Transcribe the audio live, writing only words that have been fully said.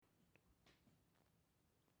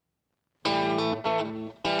What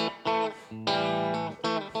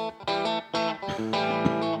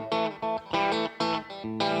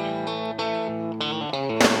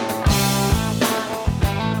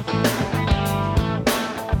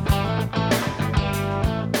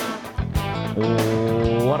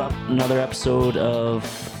up? Another episode of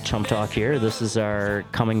Chum Talk here. This is our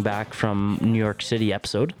coming back from New York City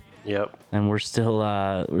episode. Yep. And I'm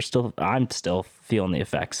still feeling the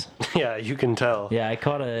effects. Yeah, you can tell. Yeah, I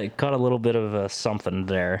caught a little bit of something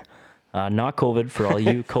there. Not COVID for all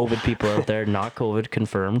you COVID people out there. Not COVID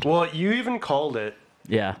confirmed. Well, you even called it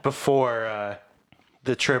Yeah. before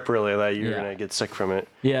the trip, really, that you were Yeah. going to get sick from it.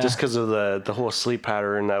 Yeah. Just because of the whole sleep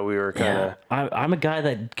pattern that we were kind of... Yeah. I'm a guy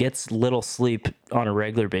that gets little sleep on a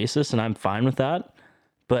regular basis, and I'm fine with that.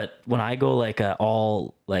 But when I go when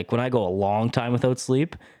I go a long time without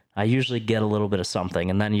sleep, I usually get a little bit of something.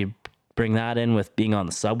 And then you bring that in with being on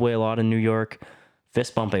the subway a lot in New York,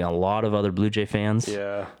 fist bumping a lot of other Blue Jay fans,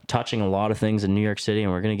 Yeah. touching a lot of things in New York City,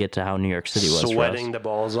 and we're going to get to how New York City was Sweating for the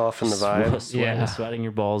balls off in the vibe. us. Sweating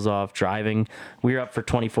your balls off, driving. We were up for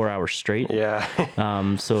 24 hours straight. Yeah.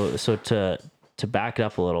 So to back it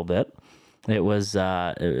up a little bit, it was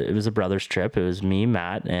a brothers trip. It was me,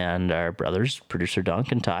 Matt, and our brothers, producer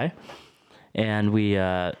Dunk and Ty, and we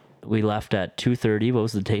left at 2:30. What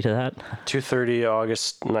was the date of that? 2:30,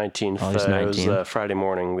 August 19th. August It was 19th. Friday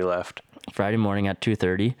morning we left. Friday morning at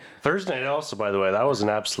 2:30. Thursday night also, by the way, that was an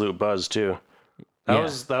absolute buzz too. That Yeah.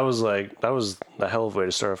 was the hell of a way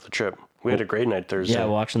to start off the trip. We had a great night Thursday. Yeah,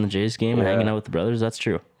 watching the Jays game and Yeah. hanging out with the brothers. That's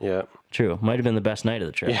true. Yeah. True. Might have been the best night of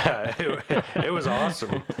the trip. Yeah, it was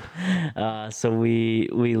awesome. So we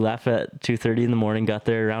left at 2:30 in the morning, got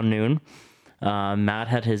there around noon. Matt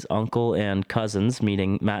had his uncle and cousins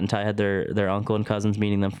meeting. Matt and Ty had their uncle and cousins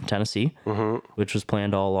meeting them from Tennessee, which was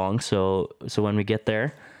planned all along. So when we get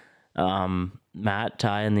there, Matt,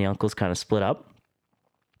 Ty, and the uncles kind of split up.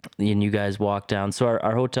 And you guys walked down. So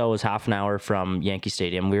our hotel was half an hour from Yankee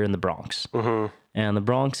Stadium. We were in the Bronx. And the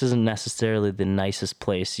Bronx isn't necessarily the nicest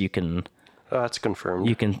place you can That's confirmed.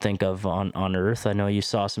 think of on earth. I know you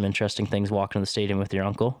saw some interesting things walking in the stadium with your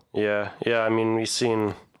uncle. Yeah. I mean, we've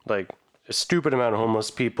seen like a stupid amount of homeless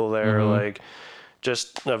people there. Like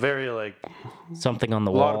just a very Something on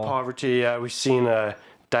the a lot of wall. poverty. Yeah, we've seen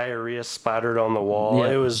diarrhea splattered on the wall.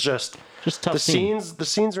 Yeah. It was just Tough the scene. scenes. The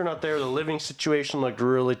scenes are not there. The living situation looked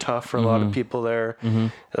really tough for a lot of people there.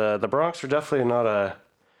 The Bronx are definitely not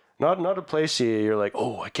a place you're like,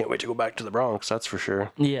 oh, I can't wait to go back to the Bronx. That's for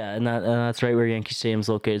sure. Yeah, and that's right where Yankee Stadium's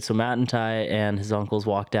located. So Matt and Ty and his uncles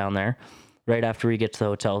walked down there right after we get to the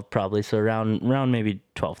hotel, probably. So around maybe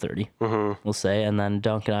 12:30, we'll say. And then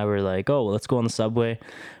Dunk and I were like, oh, well, let's go on the subway.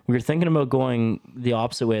 We were thinking about going the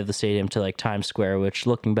opposite way of the stadium to like Times Square, which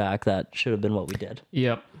looking back, that should have been what we did.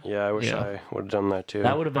 Yep. Yeah, I wish I would have done that too.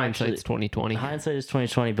 That would have been Hindsight's 2020. Hindsight is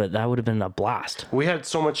 2020, but that would have been a blast. We had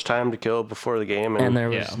so much time to kill before the game, And there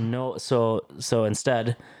was Yeah. no so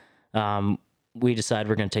instead, we decided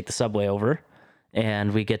we're going to take the subway over,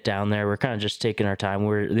 and we get down there. We're kind of just taking our time.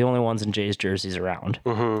 We're the only ones in Jays jerseys around.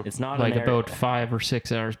 It's not Like an area, about 5 or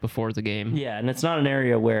 6 hours before the game. yeah, and it's not an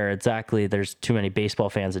area where exactly there's too many baseball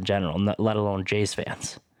fans in general, let alone Jays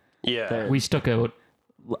fans. yeah, We stuck out.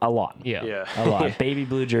 A lot, yeah. a lot. Baby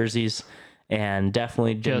blue jerseys, and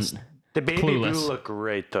definitely didn't. Just The baby blue clueless. look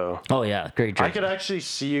great though. Oh yeah, great jersey. I could actually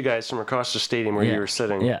see you guys from across the stadium where you were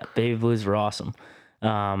sitting. Yeah, baby blues were awesome.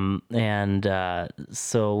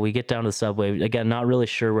 So we get down to the subway. Again, not really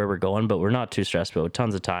sure where we're going, but we're not too stressed about it.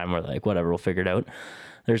 Tons of time. We're like, whatever, we'll figure it out.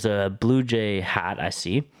 There's a Blue Jay hat I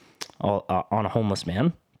see on a homeless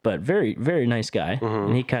man, but very, very nice guy.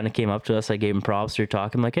 And he kind of came up to us. I gave him props. We were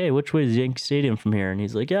talking like, hey, which way is Yankee Stadium from here? And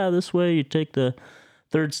he's like, yeah, this way. You take the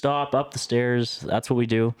third stop up the stairs. That's what we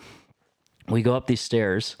do. We go up these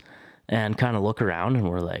stairs and kind of look around, and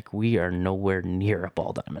we're like, we are nowhere near a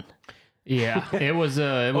ball diamond. Yeah, it was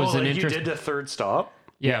an You interesting. did the third stop.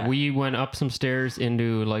 Yeah, we went up some stairs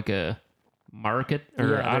into like a market,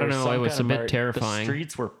 or I don't know. It was a bit terrifying. The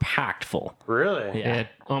streets were packed full. Really? Yeah. It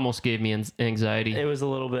almost gave me anxiety. It was a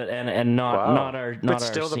little bit, and not Wow. not our not but our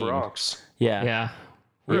still the scene. Bronx. Yeah. Yeah,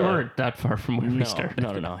 we weren't that far from where we No, started.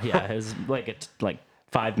 no. Yeah, it was like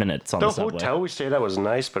 5 minutes on The the subway. hotel we stayed at was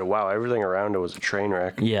nice, but wow, everything around it was a train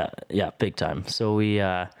wreck. Yeah, big time. So we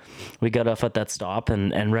got off at that stop,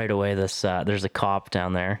 and right away there's a cop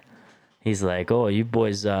down there. He's like, "Oh, you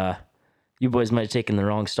boys might have taken the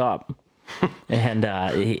wrong stop." And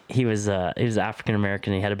he was African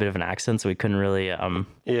American. He had a bit of an accent, so we couldn't really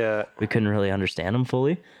understand him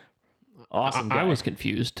fully. Awesome guy. I was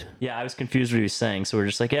confused. Yeah, I was confused what he was saying. So we're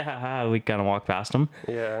just like, yeah, haha. We kind of walked past him.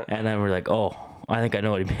 Yeah. And then we're like, oh, I think I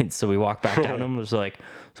know what he means. So we walk back down to him. It was like,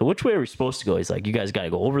 so which way are we supposed to go? He's like, you guys got to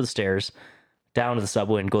go over the stairs, down to the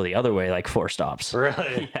subway, and go the other way, like 4 stops.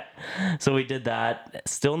 Really? Yeah. So we did that.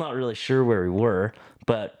 Still not really sure where we were,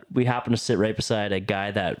 but we happened to sit right beside a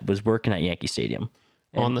guy that was working at Yankee Stadium.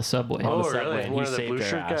 On the subway. On the Oh, subway, really? and One he of the saved blue our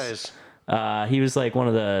shirt ass. guys. He was like one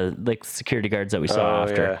of the like security guards that we saw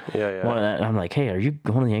after. Yeah. One of that, and I'm like, hey, are you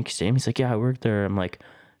going to the Yankee Stadium? He's like, yeah, I work there. I'm like,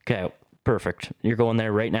 okay, perfect. You're going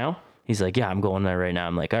there right now? He's like, yeah, I'm going there right now.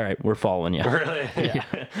 I'm like, all right, we're following you. Really?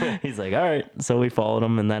 Yeah. He's like, all right. So we followed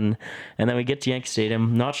him, and then we get to Yankee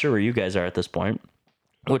Stadium. Not sure where you guys are at this point,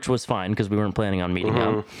 which was fine because we weren't planning on meeting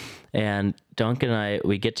up. And Duncan and I,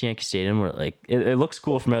 we get to Yankee Stadium. We're like, it looks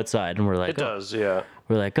cool from outside, and we're like, It does, yeah.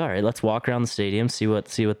 we're like, all right, let's walk around the stadium, see what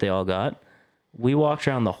they all got. We walked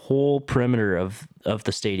around the whole perimeter of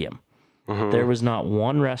the stadium. There was not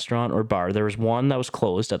one restaurant or bar. There was one that was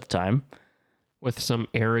closed at the time. With some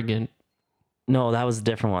arrogant. No, that was a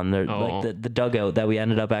different one. Like the dugout that we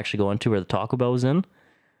ended up actually going to where the Taco Bell was in.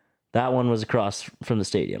 That one was across from the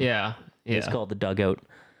stadium. Yeah. It's called the Dugout.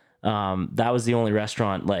 That was the only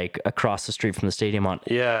restaurant like across the street from the stadium on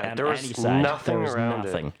There was any side. nothing There was around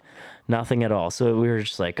nothing. Nothing at all. So we were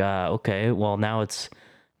just like, okay, well now it's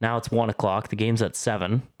 1:00. The game's at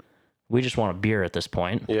 7. We just want a beer at this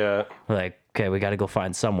point. it. Yeah. We're like, okay, we got to go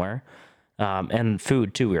find somewhere. And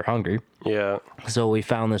food too. We were hungry. Yeah. So we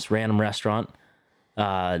found this random restaurant.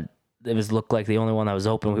 It looked like the only one that was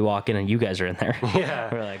open. We walk in and you guys are in there. Yeah.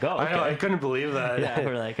 We're like, oh, I know, I okay. couldn't believe that. Yeah,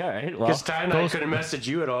 we're like, all right, well, Because Ty and I couldn't message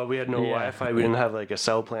you at all. We had no Wi-Fi. We didn't have like a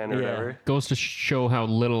cell plan or whatever. Goes to show how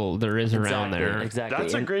little there is around there. Exactly.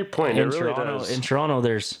 That's a great point. It really Toronto, does. in Toronto,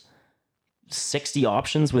 there's 60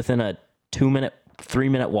 options within a 2-minute,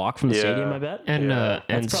 3-minute walk from the stadium, I bet. And That's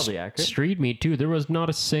and probably accurate. street meat too. There was not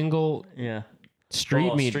a single Yeah.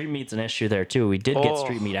 street meat. Street meat's an issue there too. We did get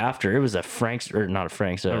street meat after. It was a Frank's, or not a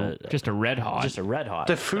Frank's, just a red hot. just a Red Hot.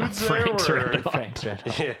 The foods there Frank's were... Red Hot. Frank's Red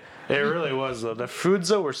Hot. Yeah, it really was though. The foods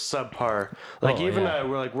though were subpar. Like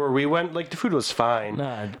we're like where we went, like the food was fine,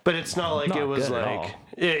 Nah, but it's not like not it was good at like all.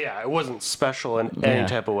 yeah, it wasn't special in any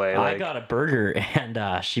type of way. Like I got a burger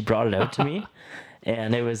and she brought it out to me.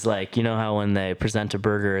 And it was like, you know how when they present a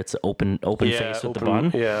burger, it's open face with the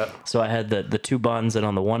bun? Yeah. So I had the 2 buns, and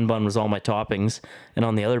on the one bun was all my toppings, and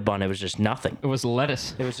on the other bun, it was just nothing. It was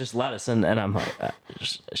lettuce. It was just lettuce. And I'm like,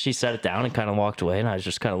 she set it down and kind of walked away, and I was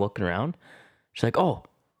just kind of looking around. She's like, oh,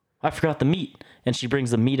 I forgot the meat. And she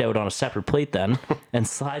brings the meat out on a separate plate then and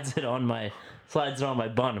slides it on my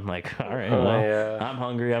bun. I'm like, all right, well, I'm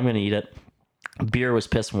hungry. I'm going to eat it. Beer was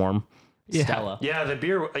piss warm. Yeah. Stella. Yeah, the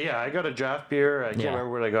beer. Yeah, I got a draft beer. I can't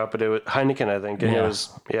remember what I got, but it was Heineken, I think, and it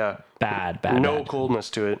was Bad. no coldness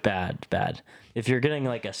to it. Bad. If you're getting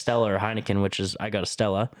like a Stella or Heineken, which is I got a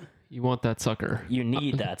Stella, You want that sucker. you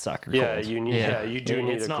need that sucker. Yeah, cold. you need. Yeah, you do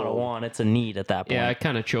need It's a not a cold. want, it's a need at that point. Yeah, I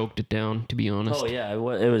kind of choked it down, to be honest. Oh yeah,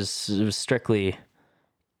 it was strictly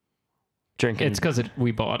drinking. It's because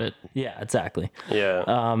we bought it. Yeah, exactly. Yeah.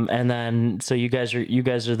 And then so you guys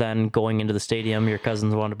are then going into the stadium. Your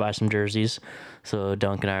cousins wanted to buy some jerseys, so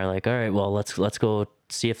Dunk and I are like, all right, well let's go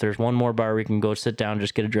see if there's one more bar we can go sit down,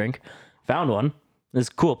 just get a drink. Found one. It's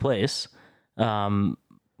a cool place. When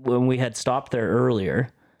we had stopped there earlier,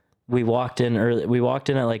 we walked in early. We walked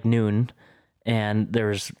in at like noon, and there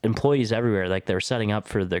was employees everywhere. Like they were setting up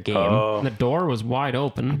for their game. And the door was wide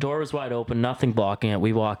open. Door was wide open, nothing blocking it.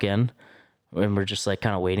 We walk in, and we're just like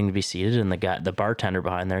kind of waiting to be seated. And the bartender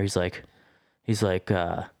behind there, he's like,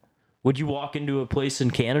 would you walk into a place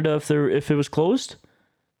in Canada if it was closed?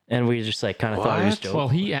 And we just like kind of thought he was joking. Well,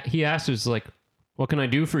 he asked us like, "What can I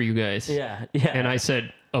do for you guys?" Yeah. And I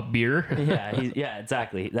said, "A beer." Yeah,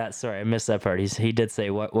 exactly. Sorry, I missed that part. He did say,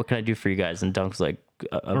 "What can I do for you guys?" And Dunk's like,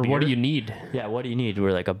 a Or beer? what do you need? Yeah, what do you need?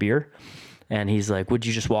 We're like, a beer. And he's like, would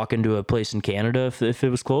you just walk into a place in Canada if it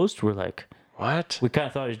was closed? We're like, What? we kind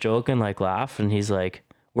of thought he was joking, like laugh, and he's like,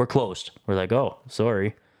 we're closed. We're like, oh,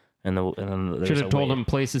 sorry. And then there's Should have a told wait. him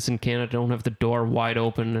places in Canada don't have the door wide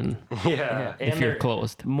open, and Yeah. if And you're there-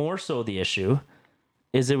 closed. More so the issue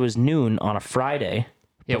is it was noon on a Friday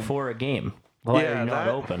Yeah. before a game. Why Yeah, are you not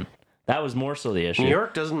that- open? That was more so the issue. New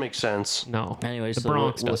York doesn't make sense. No. Anyway, the so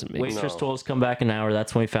Bronx doesn't make waitress No. told us come back an hour.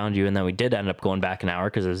 That's when we found you, and then we did end up going back an hour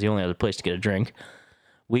because it was the only other place to get a drink.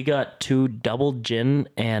 We got 2 double gin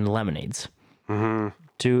and lemonades.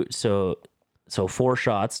 Mm-hmm. So 4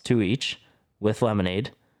 shots, 2 each, with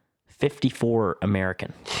lemonade. 54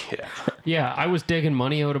 American. Yeah. Yeah, I was digging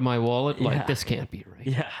money out of my wallet. Yeah. Like, this can't be right.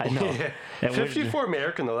 Yeah, I know. And we're- 54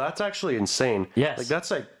 American though. That's actually insane. Yes. Like that's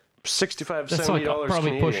like $65, That's $70 like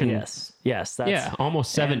probably Canadian. pushing- Yes. That's, Yeah,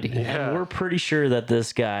 almost 70. And we're pretty sure that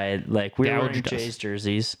this guy, like, we were wearing Gouged us. Jays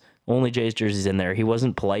jerseys. only Jays jerseys in there. He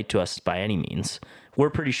wasn't polite to us by any means. We're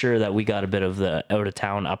pretty sure that we got a bit of the out of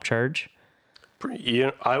town upcharge.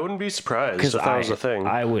 Yeah, I wouldn't be surprised if that was a thing.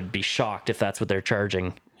 I would be shocked if that's what they're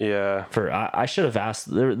charging. Yeah. I should have asked.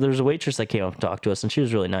 There's a waitress that came up and talked to us, and she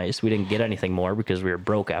was really nice. We didn't get anything more because we were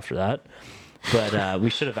broke after that. But we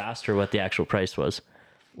should have asked her what the actual price was.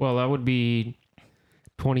 Well, that would be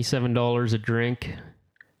 $27 a drink.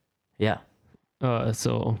 Yeah.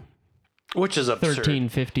 So Which is absurd.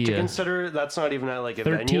 $13.50 To a consider that's not even at like a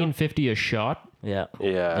venue. $13.50 a shot. Yeah. Yeah.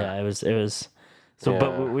 Yeah. It was. So,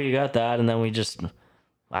 but Yeah. we got that, and then we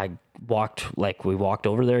walked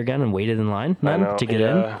over there again and waited in line I then know. to get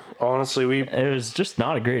Yeah. Honestly, it was just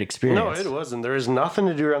not a great experience. No, it wasn't. There was nothing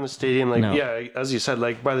to do around the stadium. Like, No. yeah, as you said,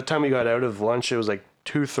 like by the time we got out of lunch, it was like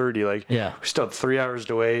 2:30. Like, Yeah. we still had 3 hours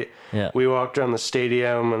to wait. Yeah. We walked around the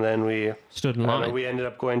stadium, and then we Stood in I don't know, line. we ended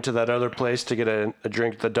up going to that other place to get a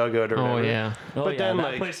drink, the dugout or Oh, whatever. yeah. Oh, But yeah, then, that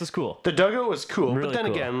like, place was cool. The dugout was cool, Really but then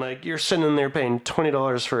cool. again, like you're sitting in there paying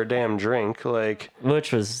 $20 for a damn drink. Like,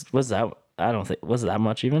 Which was that? I don't think was it that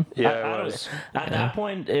much even. Yeah, I it don't- was. At that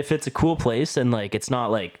point, if it's a cool place and like it's not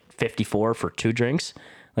like 54 for 2 drinks,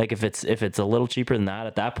 like if it's a little cheaper than that,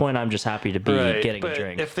 at that point I'm just happy to be getting but a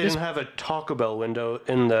drink. if they didn't have a Taco Bell window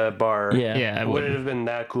in the bar, Yeah. Yeah, it would would. it have been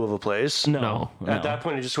that cool of a place? no. At that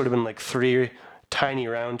point, it just would have been like 3 tiny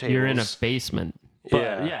round tables. You're in a basement. But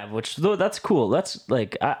yeah. yeah, which though that's cool. That's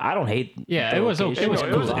like I don't hate. Yeah, the it was okay. location. It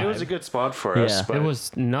was No, cool. it was a good spot for Yeah. us. But It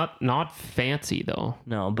was not fancy though.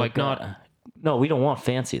 No, but like not. No, we don't want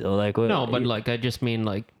fancy though. Like No, but like I just mean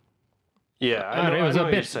like yeah, I know, it was I know a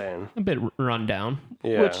what you're bit saying. run down.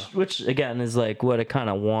 Yeah, which again is like what I kind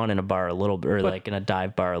of want in a bar a little bit, or like in a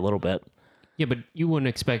dive bar a little bit. Yeah, but you wouldn't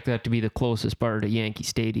expect that to be the closest bar to Yankee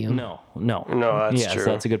Stadium. No, no, that's yes, true.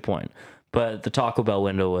 that's a good point. But the Taco Bell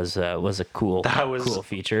window was a cool cool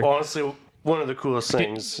feature, honestly one of the coolest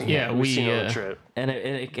things. yeah, we've we, seen on the trip. and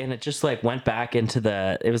it just like went back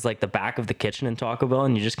into it was like the back of the kitchen in Taco Bell,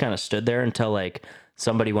 and you just kind of stood there until like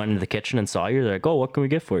somebody went into the kitchen and saw you. They're like, "Oh, what can we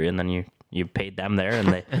get for you?" And then you paid them there, and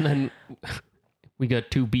they And then we got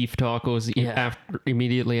 2 beef tacos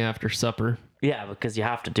immediately after supper. yeah, because you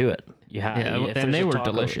have to do it. You have, Yeah, if and there's they a were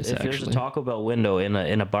Taco- delicious, If there's a actually. Taco Bell window in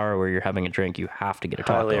a bar where you're having a drink, you have to get a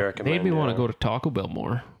taco. Highly recommend. Made me want to yeah. go to Taco Bell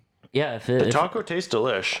more. Yeah, if The taco tastes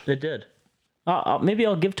delish. it did. Maybe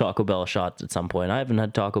I'll give Taco Bell a shot at some point. I haven't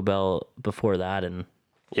had Taco Bell before that, and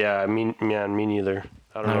Yeah, me neither.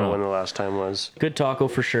 I don't know when the last time was. good taco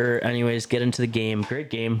for sure. Anyways, get into the game. Great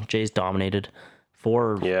game. Jays dominated.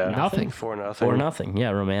 4 Yeah, Nothing. 4-0. 4-0. Yeah,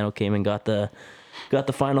 Romano came and got the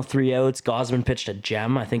final 3 outs. Gosman pitched a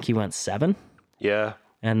gem. I think he went 7, Yeah,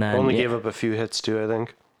 and then only yeah, gave up a few hits too. I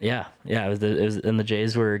think. Yeah, it was, and the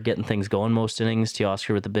Jays were getting things going most innings.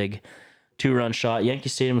 Teoscar with the big 2-run shot. Yankee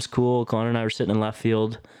Stadium was cool. Connor and I were sitting in left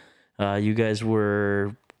field. You guys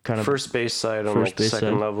were kind of First base side on First like the base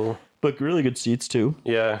second side. level. but really good seats too.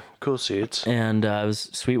 Yeah, cool seats. And it was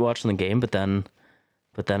sweet watching the game. But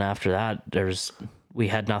then after that, we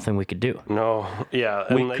had nothing we could do. No, yeah,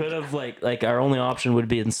 and We like, could have like our only option would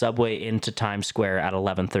be in Subway into Times Square at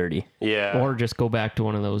 11:30. yeah, Or just go back to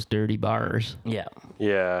one of those dirty bars. Yeah,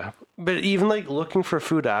 yeah. But even like looking for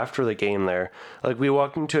food after the game there, like we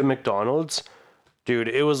walked into a McDonald's, dude.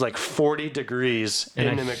 It was like 40 degrees And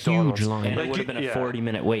in a the McDonald's. huge line. and Like, it would have been a yeah.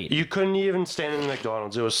 40-minute wait. You couldn't even stand in the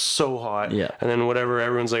McDonald's. It was so hot. Yeah. And then whatever,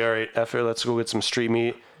 everyone's like, all right, F it, let's go get some street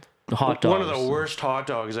meat. Hot dogs. One of the worst hot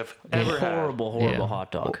dogs I've ever had. horrible Yeah. hot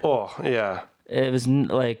dog. Oh, yeah. It was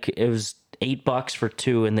 $8 for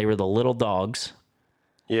 2, and they were the little dogs,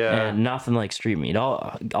 Yeah. and nothing like street meat.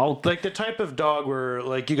 I'll like the type of dog where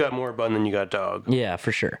like you got more bun than you got dog. yeah,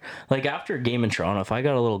 for sure. Like after a game in Toronto, if I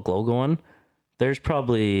got a little glow going, there's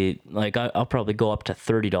probably like I'll probably go up to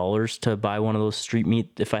 $30 to buy one of those street meat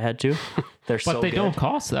if I had to. They're But so they good. don't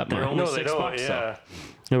cost that They're much. only No, they $6, don't. so-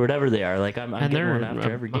 Yeah. or whatever they are. Like I'm And getting they're one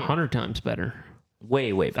after every game. 100 times better.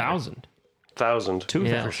 Way better. 1,000. 1,000.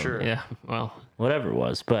 2,000 for sure. Yeah. Well, whatever it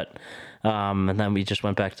was. But and then we just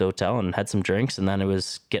went back to the hotel and had some drinks, and then it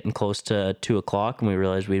was getting close to 2:00, and we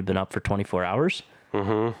realized we'd been up for 24 hours.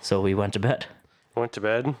 Mm-hmm. So we went to bed. Went to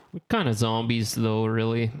bed. kind of zombies though,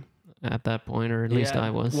 really, at that point, or at least I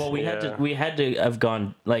was. Well, we Yeah. we had to have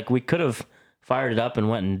gone, like, we could have fired it up and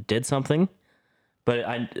went and did something, but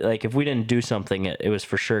if we didn't do something, it was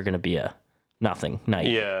for sure going to be a nothing night.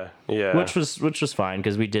 Yeah. Yeah. Which was fine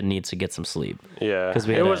because we did need to get some sleep. yeah. 'cause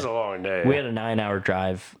we it had was a- a long day. We had a 9-hour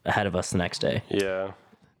drive ahead of us the next day. yeah.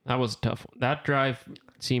 That was a tough. That drive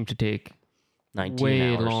seemed to take 19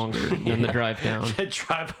 way hours. longer than the drive down. The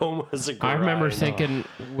drive home was a grind. I remember thinking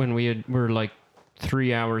when were like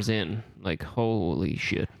 3 hours in. Like, holy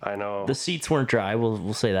shit. I know. The seats weren't dry.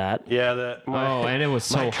 We'll say that. Yeah, And it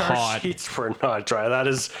was my so car hot. seats were not dry. That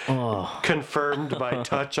is confirmed by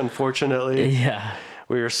touch, unfortunately. Yeah.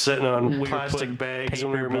 We were sitting on We were plastic putting bags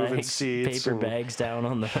and we were moving bags- seats. paper and- bags down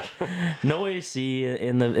on the no AC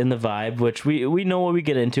in the vibe, which we know what we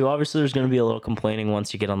get into. Obviously, there's going to be a little complaining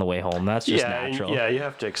once you get on the way home. That's just natural. Yeah, you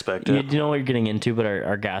have to expect You, it. you know what you're getting into, but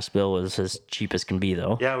our gas bill was as cheap as can be,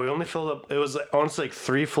 though. Yeah, we only filled up. It was honestly like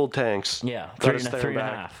 3 full tanks. Yeah, Got us there three and a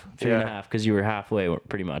back. half. Three and a half, because you were halfway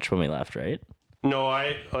pretty much when we left, right? No,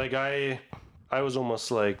 I was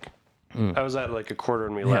almost like I was at like a quarter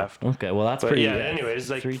when we left. Okay, well that's But pretty. yeah,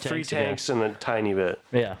 anyways, like Three three tanks tanks, a day. and a tiny bit.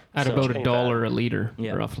 Yeah, At so- about ain't $1 a liter,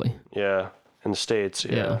 Yeah. roughly. Yeah, in the States.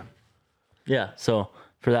 Yeah. yeah. So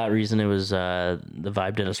for that reason, it was the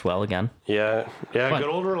vibe did us well again. Yeah. But- Good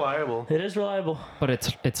old reliable. It is reliable, But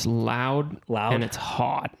it's loud, Loud. and it's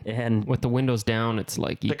hot. and With the windows down, it's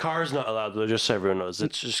like The car's not allowed though, just so everyone knows.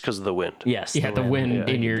 It's just because of the wind. yes, the wind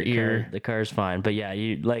in your ear. The car's fine, but yeah,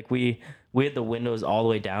 we had the windows all the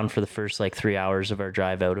way down for the first like 3 hours of our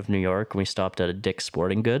drive out of New York. We stopped at a Dick's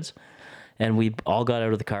Sporting Goods, and we all got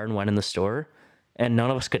out of the car and went in the store, and none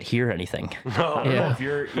of us could hear anything. I don't know Yeah. if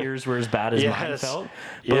your ears were as bad as mine Yes. felt,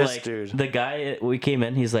 but Yes, like dude. the guy we came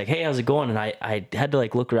in, he's like, "Hey, how's it going?" And I had to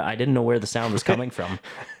like look around. I didn't know where the sound was coming from.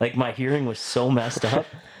 Like my hearing was so messed up.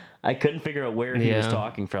 I couldn't figure out where he was Yeah.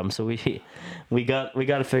 talking from. So we got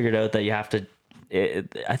it figured out that you have to.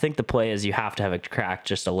 I think the play is you have to have it cracked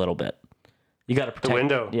just a little bit. You got to protect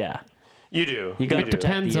window. Yeah, You do. You gotta do. protect-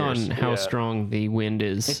 Depends the on ears. how Yeah. strong the wind it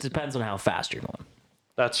is. depends on how fast you're going.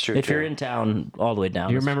 That's true. If too. you're in town all the way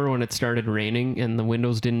down, You it's- remember when it started raining and the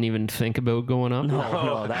windows didn't even think about going up?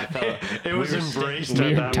 No, that felt. it was embraced Me at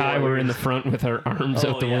and that Ty point. were in the front with our arms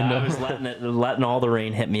out the yeah, window. I was letting all the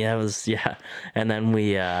rain hit me. I was and then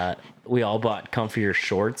we all bought comfier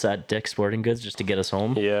shorts at Dick's Sporting Goods just to get us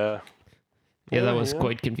home. Yeah, Yeah, that was yeah.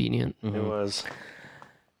 quite convenient. it was.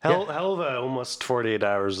 Hell of a almost 48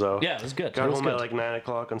 hours though. Yeah, it was good. Got It was home good. at like 9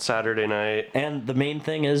 o'clock on Saturday night. And the main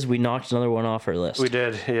thing is we knocked another one off our list. We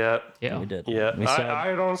did, yeah. Yeah. We did. Yeah. We said,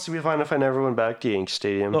 I'd honestly be fine if I never went back to Yankee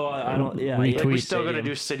Stadium. oh, I don't. Yeah, Retweet. Like, we Yankee still got to Stadium.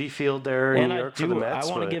 do City Field there in And New I York for the do. Mets. I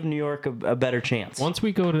want to but- give New York a better chance. Once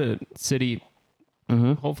we go to City,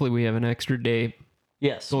 hopefully we have an extra day.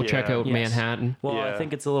 Yes. Go check Yeah. out Yes. Manhattan. Well, I Yeah.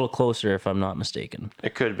 think it's a little closer if I'm not mistaken.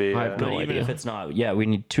 It could be. I Yeah. have But No even idea. if it's not, yeah, we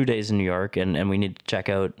need 2 days in New York, and we need to check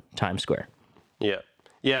out Times Square. Yeah.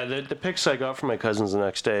 Yeah, the pics I got from my cousins the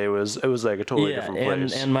next day it was like a totally different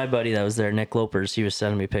place. and my buddy that was there, Nick Lopers, he was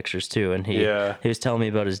sending me pictures too, and he was telling me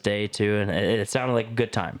about his day too, and it sounded like a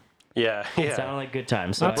good time. yeah, It sounded yeah. like a good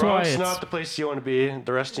time. So That's why Bronx is it's- not the place you want to be.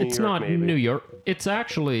 The rest of New It's York, not maybe. New York. It's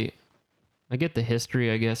actually, I get the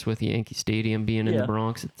history, I guess, with Yankee Stadium being in Yeah. the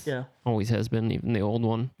Bronx. It's Yeah. always has been, even the old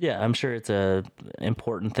one. yeah, I'm sure it's a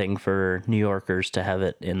important thing for New Yorkers to have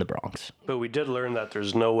it in the Bronx. But we did learn that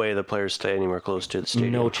there's no way the players stay anywhere close to the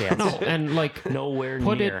stadium. No chance. No, and like Nowhere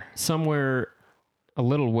put near. it somewhere a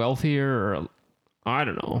little wealthier, or I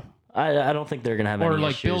don't know, I don't think they're gonna have or any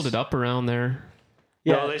like issues. build it up around there.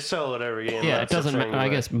 Yeah, No, they sell it every game. Yeah, it that's the doesn't. thing, I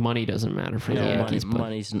but guess money doesn't matter for the money, Yankees, but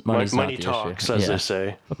money's money not the talks, issue. as Yeah. they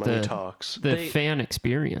say. Money the- talks. the They- fan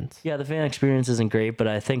experience. Yeah, the fan experience isn't great, but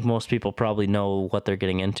I think most people probably know what they're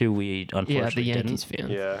getting into. We unfortunately Yeah, the didn't. Yankees fans.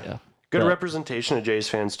 Yeah. Good But- representation of Jays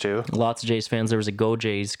fans too. Lots of Jays fans. There was a "Go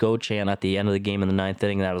Jays, Go" chant at the end of the game in the 9th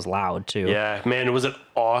inning. That was loud too. Yeah, man, was it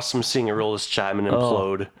awesome seeing Aroldis Chapman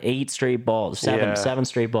implode. 8 straight balls, Yeah. seven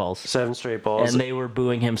straight balls. 7 straight balls. And they were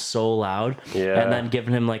booing him so loud, Yeah. and then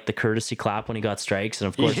giving him like the courtesy clap when he got strikes, and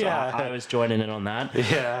of course Yeah. I was joining in on that.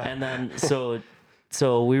 Yeah. And then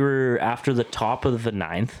so we were after the top of the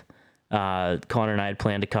 9th. Connor and I had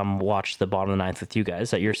planned to come watch the bottom of the 9th with you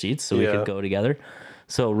guys at your seats, so we Yeah. could go together.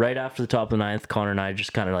 So right after the top of the 9th, Connor and I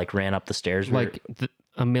just kind of like ran up the stairs. We were- Like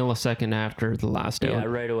a millisecond after the last yeah, out.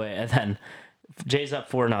 right away. And then Jay's up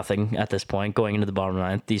 4-0 at this point, going into the bottom of the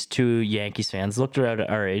 9th. These two Yankees fans looked around at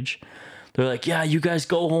our age. They're like, "Yeah, you guys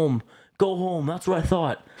go home. Go home." That's what I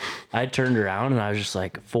thought. I turned around and I was just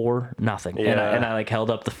like 4-0. Yeah. And I like held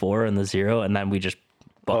up the 4 and the 0, and then we just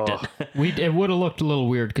booked Oh. it. It would have looked a little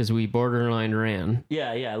weird because we borderline ran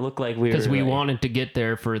yeah, it looked like we were because we like, wanted to get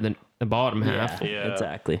there for the bottom half. Yeah.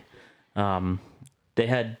 exactly. They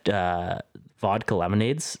had vodka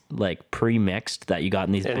lemonades like pre-mixed that you got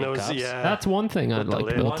in these and big those, cups. yeah. That's one thing I'd the like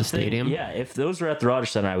lid. about One the thing- stadium. Yeah, if those were at the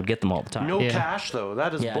Rogers Center, I would get them all the time. no Yeah. cash though.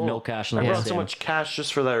 That is Yeah, bull. no cash in the I brought so stadium. much cash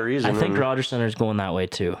just for that reason. I think and- Rogers Center is going that way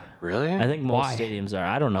too. Really? I think most Why? stadiums are.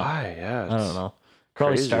 I don't know. Why? Yeah. I don't know.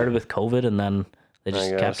 Probably crazy. started with COVID and then they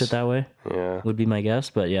just kept guess. it that way. Yeah. Would be my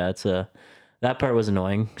guess. But yeah, it's a That part was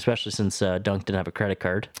annoying, especially since Dunk didn't have a credit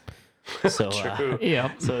card. So,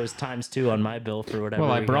 Yeah. so it was times 2 on my bill for whatever.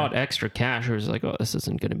 Well, I we brought got. extra cash. I was like, oh, this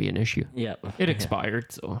isn't going to be an issue. Yeah. It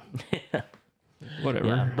expired, so whatever.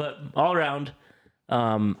 Yeah, but all around,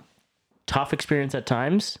 tough experience at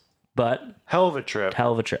times, but Hell of a trip.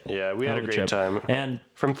 hell of a trip. Yeah, we had Hell a of great trip. time. And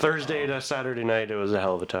From Thursday to Saturday night, it was a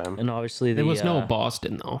hell of a time. obviously There was no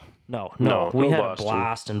Boston, though. no, No, we no had Boston. a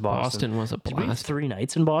blast in Boston. Boston was a Did we have blast. 3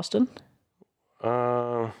 nights in Boston,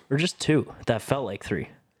 Uh, or just 2? That felt like 3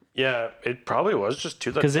 yeah, it probably was just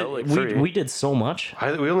 2 that because felt like 3. we did so much.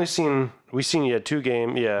 we seen 2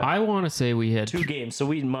 game. Yeah, I want to say we had 2 games, so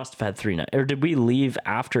we must have had 3 nights. Or did we leave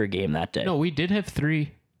after a game that day? No, we did have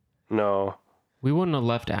 3. no. We wouldn't have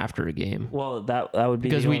left after a game Well, that would be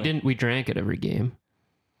because the we only- didn't. We drank at every game.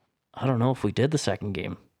 I don't know if we did the second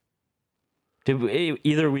game. Did we?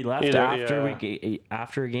 Either we left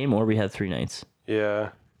after a game, or we had 3 nights. Yeah,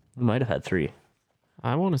 We might have had 3,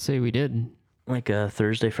 I want to say we did like a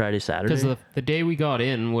Thursday, Friday, Saturday. because the day we got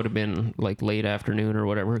in would have been like late afternoon or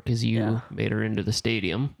whatever because you made her into the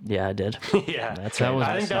stadium. Yeah, I did. yeah. That's That right. was-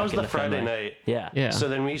 I think that snuck was the into Friday Fenway. night. Yeah, Yeah. So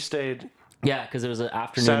then we stayed yeah, because it was an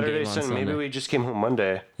afternoon Saturday, game on Sunday. Sunday. Maybe we just came home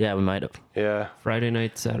Monday. Yeah, we might have. Yeah. Friday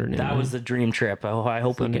night, Saturday That night. was the dream trip. Oh, I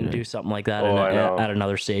hope we Sunday can night. do something like that Oh, I know. at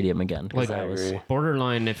another stadium again. 'Cause Like, that I was. agree.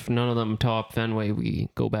 borderline. If none of them top Fenway, we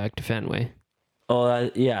go back to Fenway. Oh,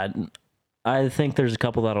 yeah. I think there's a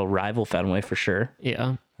couple that'll rival Fenway for sure.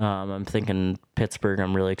 Yeah. I'm thinking Pittsburgh.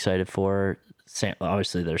 I'm really excited for.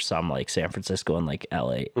 Obviously, there's some like San Francisco and like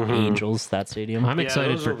LA Angels. That stadium. I'm Yeah,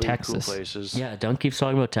 excited those for will be cool Texas. places. Yeah, Dunk keeps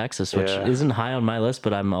talking about Texas, which Yeah. isn't high on my list,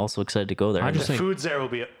 but I'm also excited to go there. I just The think, foods there will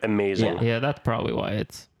be amazing. yeah, that's probably why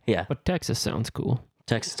it's. yeah, But Texas sounds cool.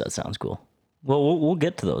 Texas does sounds cool. Well, we'll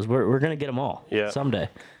get to those. We're gonna get them all. Yeah. Someday.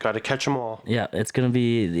 Got to catch them all. Yeah, it's gonna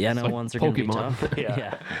be the NL like ones are gonna be Pokemon. tough.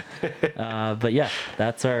 Yeah. But yeah,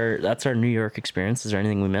 that's our New York experience. Is there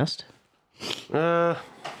anything we missed?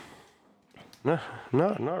 No,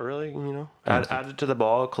 not really. You know, added to the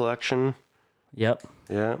ball collection. Yep.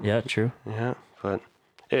 Yeah. Yeah. True. Yeah. But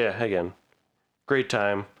yeah, again, great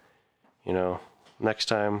time. You know, next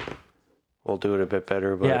time we'll do it a bit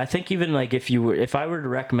better. But Yeah, I think even like if I were to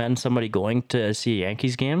recommend somebody going to see a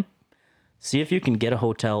Yankees game, see if you can get a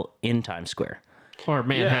hotel in Times Square. Or yeah,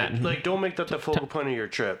 Manhattan. like don't make that the focal point of your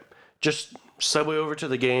trip. Just subway over to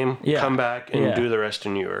the game, Yeah. come back, and Yeah. do the rest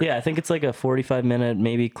in New York. Yeah, I think it's like a 45-minute,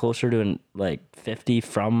 maybe closer to like 50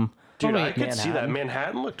 from. Dude, Probably I could see that. Manhattan.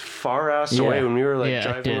 Manhattan looked far ass Yeah. away when we were like Yeah, it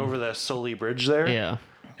driving did. over the Sully Bridge there. Yeah.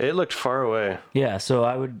 It looked far away. Yeah, so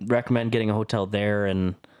I would recommend getting a hotel there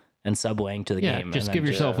and subwaying to the Yeah. game. Just and give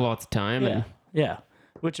then yourself lots of time. Yeah, And yeah.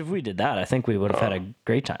 Which if we did that, I think we would have had a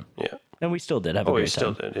great time, Yeah. and we still did have a Oh, we great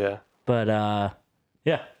still time. did. Yeah. But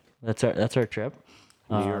yeah, that's our trip.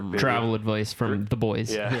 New York, baby. travel advice from the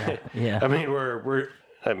boys. Yeah. Yeah. I mean,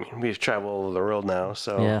 we've traveled all over the world now,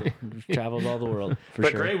 so. Yeah, we've traveled all the world for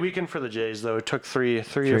But sure. great weekend for the Jays, though. It took three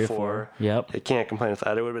Three or four. Yep. I can't complain with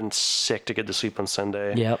that. It would have been sick to get to sleep on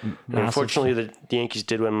Sunday. Yep. And Massive. unfortunately, the Yankees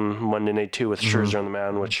did win Monday night too with Scherzer on the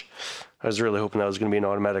mound, which I was really hoping that was going to be an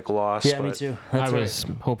automatic loss. Yeah, me but- too. I That's right. was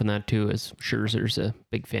hoping that too, as Scherzer's a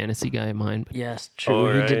big fantasy guy of mine. But Yes, true.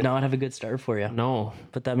 Oh, He right. did not have a good start for you, no,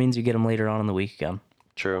 but that means you get him later on in the week again.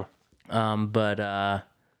 True. But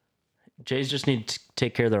Jays just need to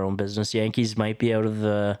take care of their own business. Yankees might be out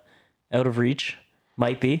of reach.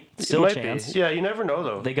 Might be. Still a Might chance. be. Yeah, you never know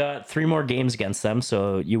though. They got 3 more games against them,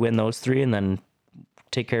 so you win those 3 and then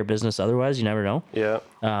take care of business. Otherwise, you never know. Yeah.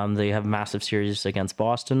 They have a massive series against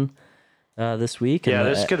Boston this week. Yeah, and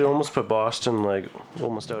this could almost put Boston like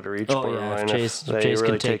almost out of reach. Oh yeah, borderline if if they Jays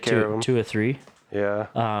really can take care of them. 2 or 3. Yeah.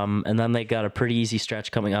 And then they got a pretty easy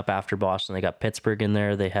stretch coming up after Boston. They got Pittsburgh in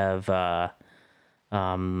there. They have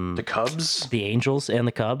The Cubs. the Angels and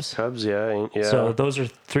the Cubs. Cubs. Yeah. Yeah. So those are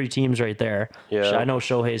 3 teams right there. Yeah. I know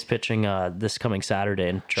Shohei's pitching this coming Saturday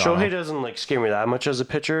in Toronto. Shohei doesn't like scare me that much as a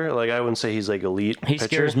pitcher. Like I wouldn't say he's like elite. He pitcher.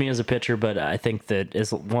 scares me as a pitcher, but I think that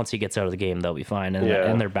once he gets out of the game, they'll be fine. And, Yeah.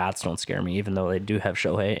 and their bats don't scare me, even though they do have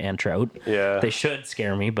Shohei and Trout. Yeah. They should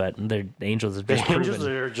scare me, but the Angels have The just Angels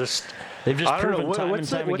proven. are just. They've just I don't know proven time and what's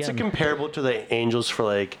time it again. comparable to the Angels for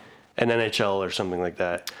like an NHL or something like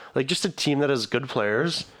that. Like just a team that has good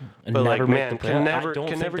players, And but like never make man the can playoff. I never don't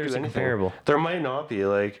can think never do there's a anything. comparable. There might not be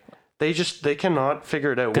like. They cannot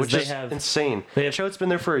figure it out, 'Cause which they is have- insane. they have- Trout's been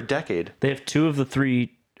there for a decade. They have 2 of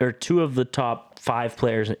the top 5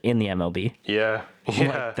 players in the MLB. Yeah,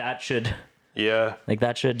 yeah, Like that should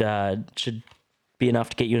yeah. should be enough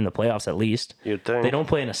to get you in the playoffs at least. You'd think. They don't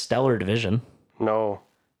play in a stellar division. No,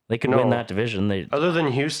 They could No. win that division. They other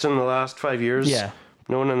than Houston the last 5 years. Yeah.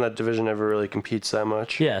 No one in that division ever really competes that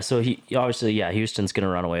much. Yeah, so he obviously, Houston's going to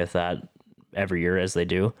run away with that every year as they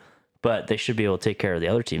do, but they should be able to take care of the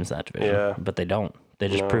other teams in that division. Yeah. But they don't. They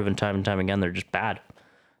just proven time and time again they're just bad.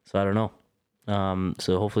 So I don't know.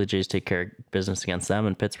 So hopefully Jays take care of business against them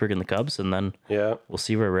and Pittsburgh and the Cubs, and then we'll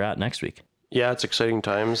see where we're at next week. Yeah, it's exciting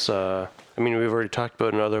times. I mean, we've already talked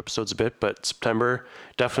about it in other episodes a bit, but September,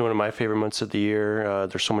 definitely one of my favorite months of the year.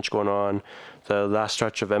 There's so much going on. The last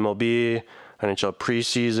stretch of MLB, NHL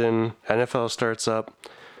preseason, NFL starts up,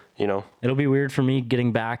 you know. It'll be weird for me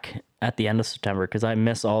getting back at the end of September because I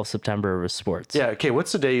miss all of September with sports. Yeah, okay,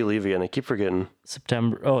 what's the day you leave again? I keep forgetting.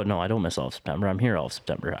 September. Oh, no, I don't miss all of September. I'm here all of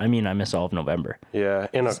September. I mean, I miss all of November. Yeah,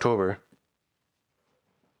 in October.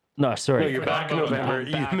 No, sorry. No, you're back in November.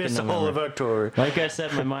 You miss all of October. Like I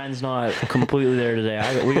said, my mind's not completely there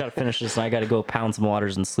today. We got to finish this, and I got to go pound some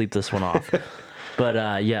waters and sleep this one off. But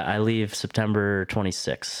I leave September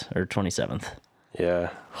 26th or 27th. Yeah.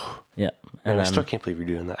 Yeah. And I still can't believe you're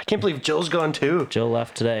doing that. I can't believe Jill's gone too. Jill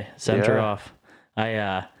left today. Sent her off. I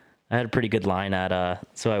had a pretty good line at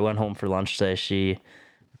so I went home for lunch today. She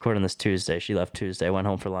recording this Tuesday. She left Tuesday. I went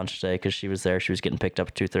home for lunch today because she was there. She was getting picked up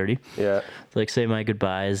at 2:30. Yeah. So like say my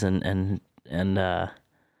goodbyes and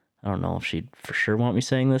I don't know if she'd for sure want me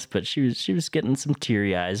saying this, but she was getting some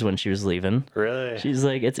teary eyes when she was leaving. Really? She's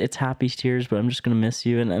like, it's happy tears, but I'm just gonna miss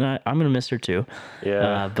you, and I'm gonna miss her too.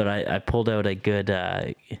 Yeah. But I pulled out a good,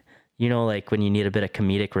 like when you need a bit of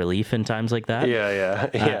comedic relief in times like that. Yeah.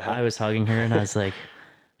 I was hugging her and I was like,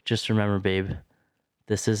 just remember, babe,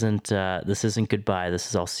 this isn't goodbye. This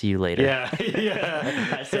is I'll see you later. Yeah.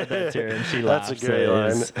 I said that to her and she laughed. That's a great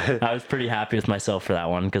line. I was pretty happy with myself for that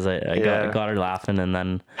one because I got her laughing, and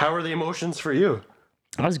then How are the emotions for you?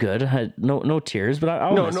 I was good. I had no tears, but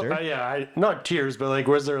I miss her. Not tears, but like,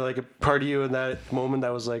 was there like a part of you in that moment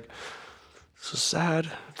that was like, so sad?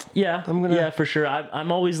 Yeah, for sure.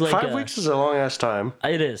 I'm always like 5 weeks is a long ass time.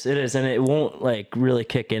 It is, and it won't like really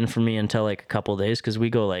kick in for me until like a couple of days because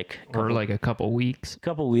we go like a couple weeks.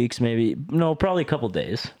 Couple weeks maybe. No, probably a couple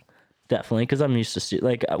days. Definitely, because I'm used to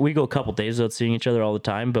like we go a couple days without seeing each other all the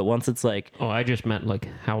time. But once it's like, oh, I just meant like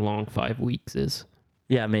how long 5 weeks is.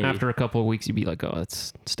 Yeah, maybe after a couple of weeks you'd be like, oh,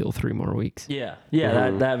 it's still 3 more weeks. Yeah,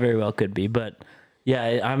 that very well could be. But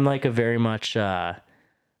yeah, I'm like a very much.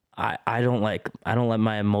 I don't let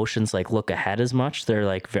my emotions like look ahead as much. They're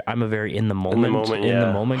like I'm a very in the moment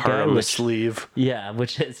Heart guy. on the sleeve. Yeah,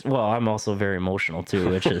 which is I'm also very emotional too,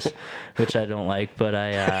 which I don't like. But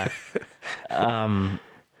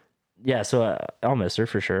so I'll miss her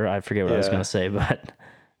for sure. I forget what I was gonna say, but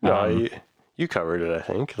no, you covered it. I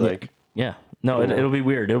think it'll be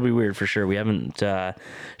weird. It'll be weird for sure. We haven't.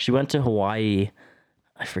 She went to Hawaii.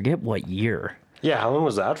 I forget what year. Yeah, how long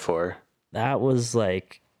was that for? That was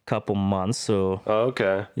like couple months, so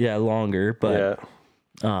okay, yeah, longer, but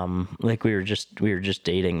like we were just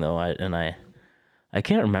dating though. I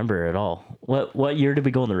can't remember at all. What year did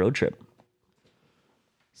we go on the road trip?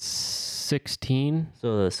 16.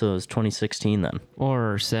 So it was 2016 then,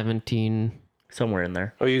 or 17, somewhere in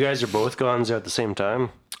there. Oh, you guys are both gone at the same time.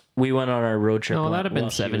 We went on our road trip. No, that'd have been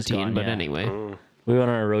 17, but anyway. We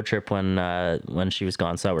went on a road trip when she was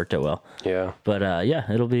gone, so that worked out well. Yeah. But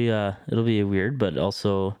it'll be weird, but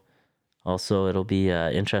also it'll be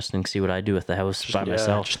interesting to see what I do with the house by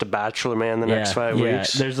myself. Just a bachelor man the next 5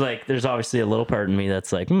 weeks. There's obviously a little part of me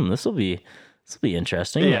that's like, this will be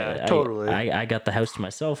interesting. Yeah, totally. I got the house to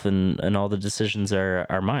myself, and all the decisions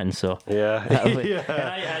are mine. So yeah. And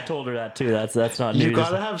I told her that too. That's not news. You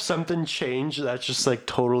gotta have something change that's just like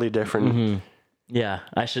totally different. Mm-hmm. Yeah,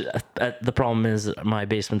 I should. The problem is my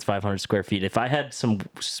basement's 500 square feet. If I had some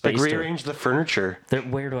space, like rearrange the furniture.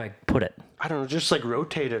 Where do I put it? I don't know, just like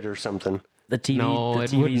rotate it or something. The TV, no, the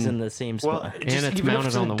TV's in the same spot. Well, and it's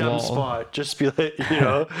mounted on the wall. Spot, just be like,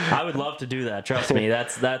 I would love to do that. Trust me,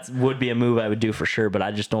 that would be a move I would do for sure. But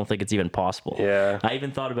I just don't think it's even possible. Yeah. I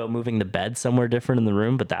even thought about moving the bed somewhere different in the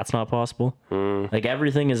room, but that's not possible. Like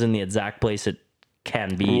everything is in the exact place it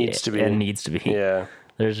can be, needs to be. Yeah.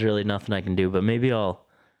 There's really nothing I can do, but maybe I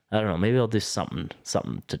don't know. Maybe I'll do something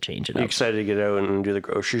to change it up. You excited to get out and do the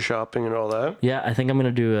grocery shopping and all that? Yeah, I think I'm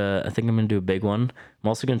gonna do a big one. I'm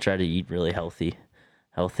also gonna try to eat really healthy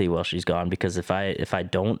while she's gone, because if I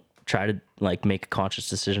don't try to like make a conscious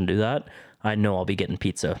decision to do that, I know I'll be getting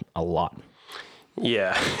pizza a lot.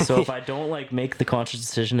 Yeah. So if I don't like make the conscious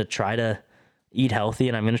decision to try to eat healthy,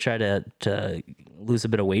 and I'm gonna try to lose a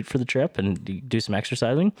bit of weight for the trip and do some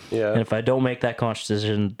exercising. Yeah. And if I don't make that conscious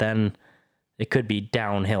decision, then it could be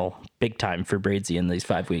downhill big time for Bradesy in these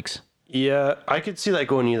 5 weeks. Yeah, I could see that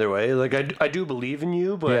going either way. Like, I do believe in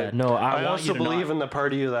you, but I also believe in the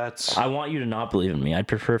part of you that's... I want you to not believe in me. I'd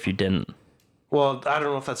prefer if you didn't. Well, I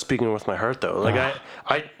don't know if that's speaking with my heart though. Like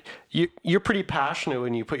you're pretty passionate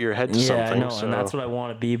when you put your head to Yeah, something. I know, so. and that's what I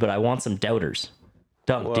want to be, but I want some doubters.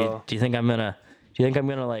 Dunk, Well- do you think I'm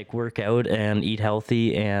gonna like work out and eat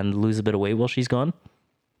healthy and lose a bit of weight while she's gone?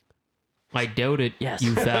 I doubt it. Yes.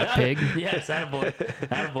 You fat pig. Yes, attaboy.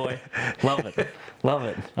 Attaboy. Love it. Love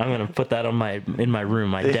it. I'm gonna put that in my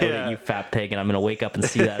room. I doubt Yeah. it, you fat pig, and I'm gonna wake up and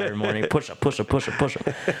see that every morning. Push up, push up, push up, push up.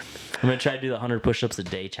 I'm gonna try to do the 100 push-ups a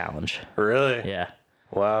day challenge. Really? Yeah,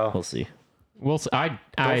 Wow. we'll see. Well, I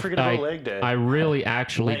forget about leg day. I really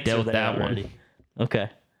actually Legs are doubt there that already. one. Okay.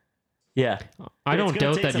 Yeah. I It's don't gonna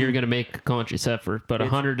doubt take that some- you're going to make a conscious effort, but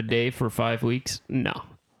 100 a day for 5 weeks? No.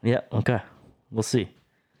 Yeah. Okay. We'll see.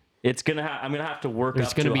 It's gonna. I'm gonna have to work. There's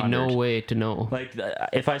up going to be 100. no way to know. Like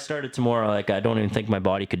if I started tomorrow, like I don't even think my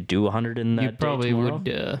body could do 100 in that You day probably tomorrow.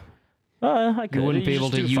 would. I could. You wouldn't be able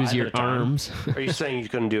just to do use 5 your at a time. arms. Are you saying you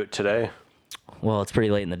couldn't do it today? Well, it's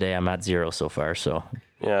pretty late in the day. I'm at 0 so far, so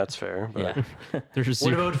Yeah, that's fair. But yeah. There's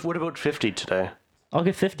What about 50 today? I'll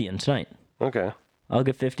get 50 in tonight. Okay. I'll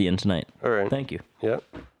get 50 in tonight. All right. Thank you. Yeah.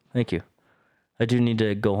 Thank you. I do need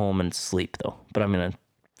to go home and sleep though, but I'm gonna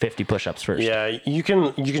 50 push-ups first. Yeah, you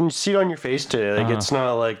can see it on your face today. Like it's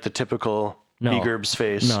not like the typical No. B-Gerbs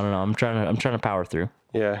face. No. I'm trying to power through.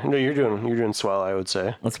 Yeah. No, you're doing swell, I would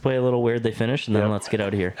say. Let's play a little Weird They Finish, and then Yep. let's get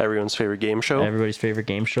out of here. Everyone's favorite game show. Everybody's favorite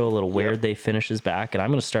game show, a little Weird They Finish is back, and I'm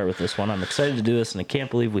going to start with this one. I'm excited to do this, and I can't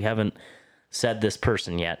believe we haven't said this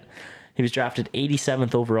person yet. He was drafted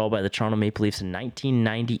 87th overall by the Toronto Maple Leafs in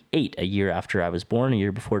 1998, a year after I was born, a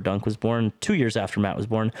year before Dunk was born, 2 years after Matt was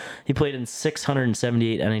born. He played in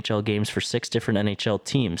 678 NHL games for 6 different NHL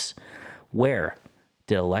teams. Where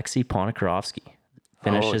did Alexei Ponikarovsky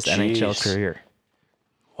finish Oh, his geez. NHL career?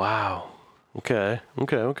 Wow. Okay.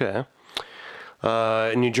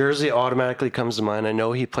 New Jersey automatically comes to mind. I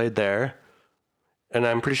know he played there, and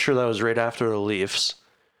I'm pretty sure that was right after the Leafs.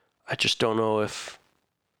 I just don't know if.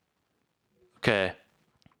 Okay.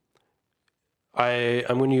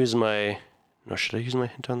 I'm going to use my. No, should I use my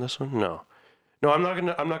hint on this one? No, I'm not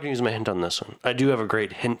gonna use my hint on this one. I do have a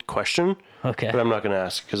great hint question, Okay. but I'm not gonna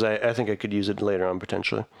ask because I think I could use it later on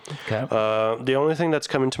potentially. Okay. The only thing that's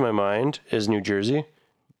coming to my mind is New Jersey,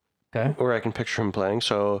 Okay. where I can picture him playing.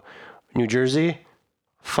 So, New Jersey,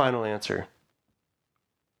 final answer.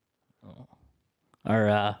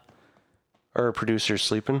 Our Our producer's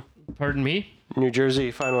sleeping. Pardon me? New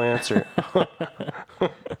Jersey, final answer.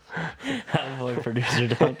 boy producer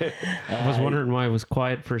Dunk. I was wondering why I was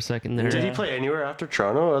quiet for a second there. Did he play anywhere after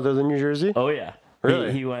Toronto other than New Jersey? Oh yeah.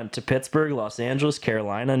 Really? He went to Pittsburgh, Los Angeles,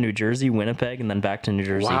 Carolina, New Jersey, Winnipeg, and then back to New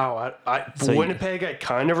Jersey. Wow, So Winnipeg, I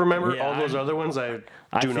kind of remember. Yeah, All those other ones, I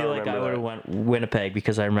I do not feel like I remember would have that. went Winnipeg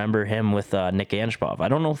because I remember him with Nick Angelov. I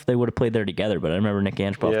don't know if they would have played there together, but I remember Nick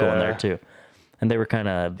Angelov going there Yeah. too. And they were kind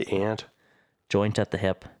of The Ant. joint at the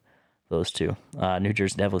hip, those two. New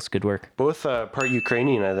Jersey Devils, good work. Both part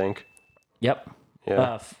Ukrainian, I think. Yep.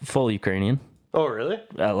 Yeah. Full Ukrainian. Oh, really?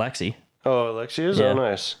 Lexi. Oh, Alexius? Yeah. Oh,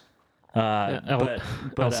 nice.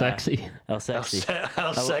 How sexy. El Sexy.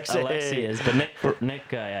 How sexy. Alexi is, but Nick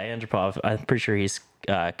Andropov, I'm pretty sure he's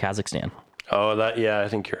Kazakhstan. Oh, I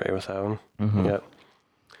think you're right with that one. Mm-hmm. Yep.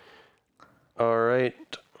 All right.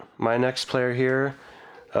 My next player here,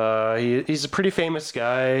 he's a pretty famous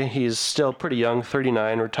guy. He's still pretty young,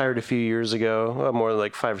 39, retired a few years ago, more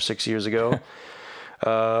like 5 or 6 years ago.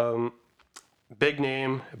 Big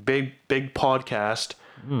name, big podcast.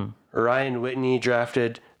 Ryan Whitney,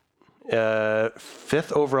 drafted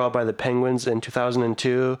 5th overall by the Penguins in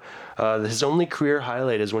 2002. His only career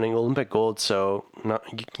highlight is winning Olympic gold, so not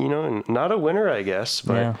a winner, I guess,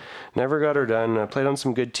 but Yeah. never got her done. Played on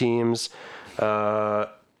some good teams. Where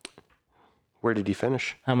did he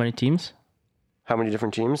finish? How many teams? How many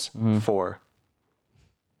different teams? 4.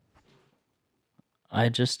 I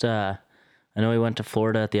just I know he went to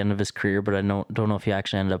Florida at the end of his career, but I don't know if he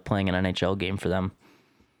actually ended up playing an NHL game for them.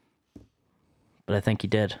 But I think he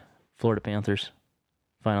did. Florida Panthers.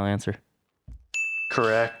 Final answer.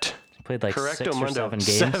 Correct. He played like Correcto 6 or mundo. 7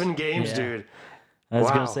 games. 7 games, Yeah. dude. I was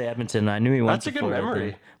Wow. gonna say Edmonton. I knew he went That's to a good Florida, I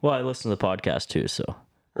memory. think. Well, I listened to the podcast too, so.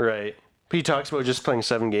 Right. He talks about just playing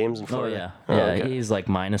 7 games in Oh Florida. yeah, yeah. okay. He's like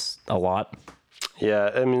minus a lot. Yeah,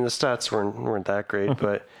 I mean the stats weren't that great,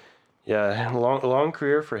 but yeah, long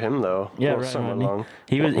career for him though. Yeah, Well, right. somewhat man. long.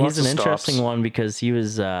 He's Lots an of interesting stops. one because he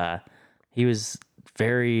was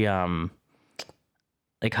very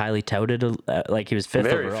like highly touted. Like he was 5th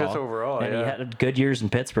Very overall. 5th overall, and he yeah. had good years in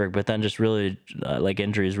Pittsburgh, but then just really like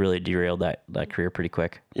injuries really derailed that career pretty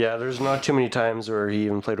quick. Yeah, there's not too many times where he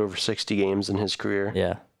even played over 60 games in his career.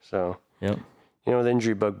 Yeah. So Yep. You know, the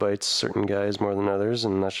injury bug bites certain guys more than others,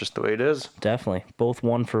 and that's just the way it is. Definitely. Both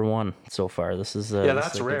 1-for-1 so far. This is Yeah, this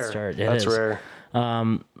that's is a rare. good start. That's rare.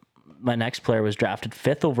 My next player was drafted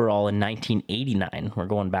 5th overall in 1989. We're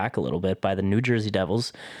going back a little bit, by the New Jersey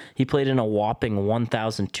Devils. He played in a whopping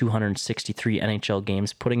 1,263 NHL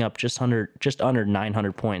games, putting up just under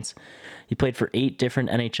 900 points. He played for 8 different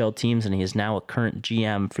NHL teams, and he is now a current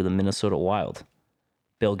GM for the Minnesota Wild.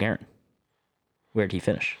 Bill Guerin. Where did he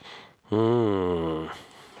finish?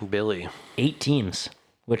 Billy. 8 teams,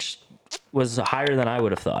 which was higher than I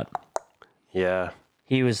would have thought. Yeah.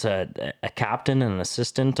 He was a captain and an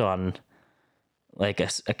assistant on, like,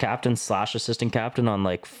 a captain / assistant captain on,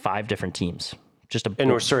 like, 5 different teams.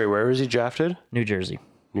 Sorry, where was he drafted? New Jersey.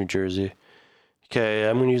 New Jersey. Okay,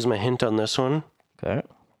 I'm going to use my hint on this one. Okay.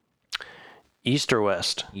 East or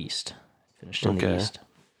West? East. Finished in the East.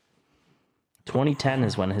 2010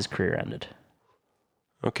 is when his career ended.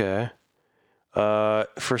 Okay.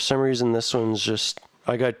 For some reason, this one's just...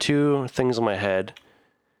 I got 2 things in my head.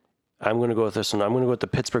 I'm going to go with this one. I'm going to go with the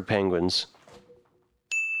Pittsburgh Penguins.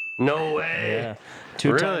 No way! Yeah.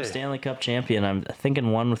 2-time Really? Stanley Cup champion. I'm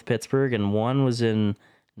thinking one with Pittsburgh, and one was in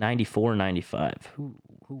 94-95. Who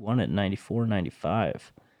won it in 94-95?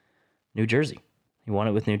 New Jersey. He won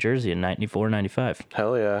it with New Jersey in 94-95.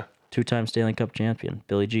 Hell yeah. 2-time Stanley Cup champion,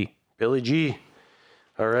 Billy G. Billy G.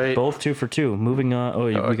 All right. Both 2 for 2. Moving on. Oh,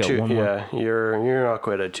 we got 2, one more. yeah, you're not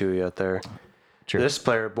quite at 2 yet there. Sure. This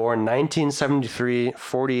player, born 1973,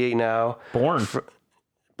 48 now. Born.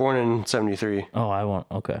 Born in 73. Oh, I won't.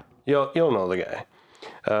 Okay. You'll know the guy.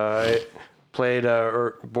 Played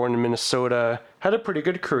or born in Minnesota. Had a pretty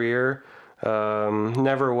good career.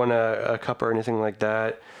 Never won a cup or anything like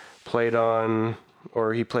that.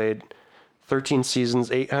 He played 13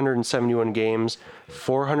 seasons, 871 games,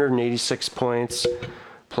 486 points.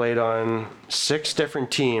 Played on 6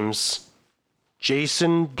 different teams.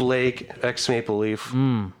 Jason Blake, ex-Maple Leaf.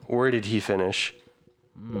 Where did he finish?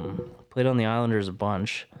 Played on the Islanders a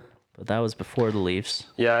bunch, but that was before the Leafs.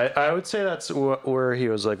 Yeah, I would say that's where he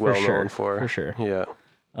was, like, well known for. For sure. Yeah.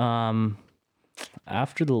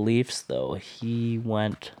 After the Leafs, though, he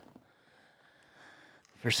went...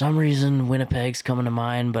 For some reason, Winnipeg's coming to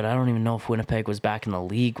mind, but I don't even know if Winnipeg was back in the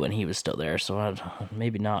league when he was still there, so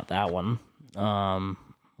maybe not that one.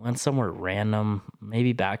 Went somewhere random,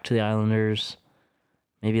 maybe back to the Islanders,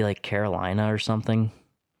 maybe like Carolina or something.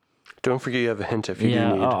 Don't forget you have a hint if you do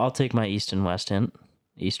need. I'll take my East and West hint.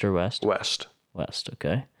 East or West? West. West,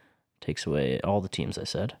 okay. Takes away all the teams I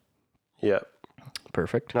said. Yeah.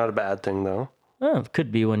 Perfect. Not a bad thing, though. It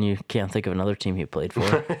could be when you can't think of another team he played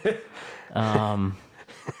for.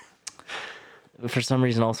 For some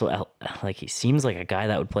reason, also, like, he seems like a guy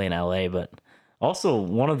that would play in LA, but also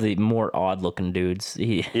one of the more odd-looking dudes.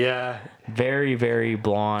 Yeah. Very, very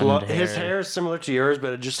blonde hair. His hair is similar to yours,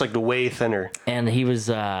 but just, like, way thinner. And he was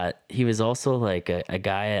also like a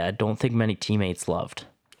guy I don't think many teammates loved.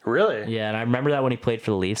 Really? Yeah, and I remember that when he played for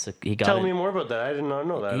the Leafs, he got Tell me more about that. I did not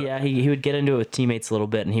know that. Yeah, he would get into it with teammates a little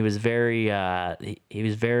bit, and he was very he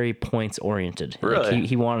was very points oriented. Really? Like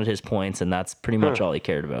he wanted his points, and that's pretty much all he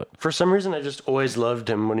cared about. For some reason, I just always loved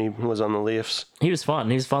him when he was on the Leafs. He was fun.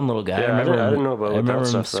 He was a fun little guy. Yeah, I didn't know about I remember that him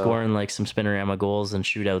stuff, though. scoring like some spinorama goals and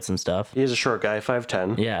shootouts and stuff. He is a short guy,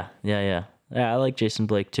 5'10". Yeah. I like Jason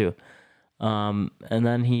Blake too. And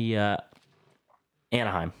then he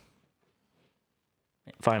Anaheim.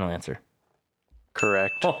 Final answer.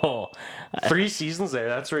 Correct. Oh, 3 seasons there.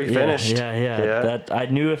 That's where he finished. Yeah. That I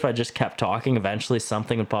knew if I just kept talking, eventually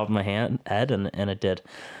something would pop in my head, and it did.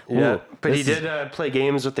 Yeah, Ooh, but he did play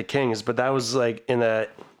games with the Kings, but that was like in the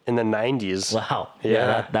 90s. Wow.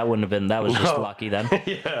 Yeah. That wouldn't have been. That was just No. lucky then.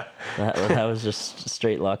 Yeah. That was just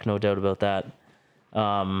straight luck, no doubt about that.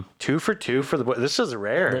 2 for 2 for the boy. This is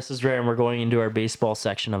rare. This is rare, and we're going into our baseball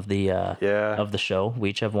section of the of the show.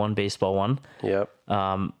 We each have one baseball one. Yep.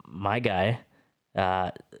 My guy,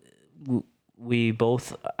 we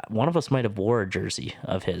both, one of us might have wore a jersey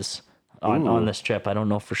of his on this trip. I don't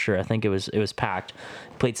know for sure. I think it was packed.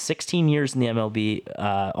 Played 16 years in the MLB,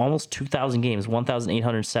 almost 2,000 games,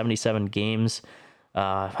 1,877 games.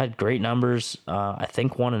 Had great numbers. I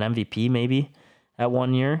think won an MVP maybe at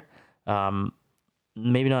one year.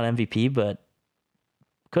 Maybe not MVP, but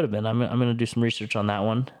could have been. I'm going to do some research on that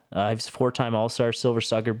one. He's a 4-time All-Star, Silver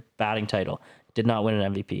Slugger batting title. Did not win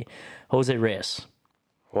an MVP. Jose Reyes.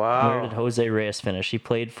 Wow. Where did Jose Reyes finish? He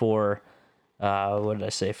played for, what did I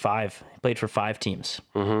say? 5. He played for 5 teams.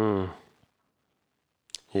 Mm-hmm.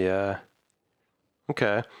 Yeah.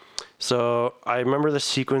 Okay. So I remember the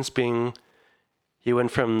sequence being, he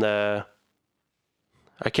went from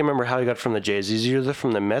I can't remember how he got from the Jays. He's either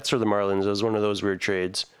from the Mets or the Marlins. It was one of those weird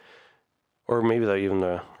trades. or maybe that even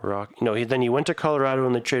the Rock. No, then he went to Colorado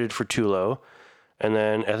and they traded for Tulo, and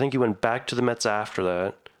then I think he went back to the Mets after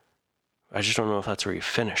that. I just don't know if that's where he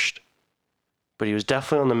finished, but he was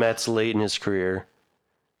definitely on the Mets late in his career.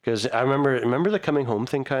 Because I remember the coming home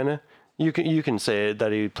thing, kind of. You can say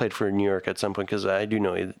that he played for New York at some point, because I do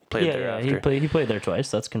know he played there after. He played there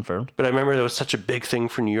twice. That's confirmed. But I remember that was such a big thing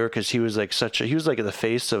for New York, because he was like the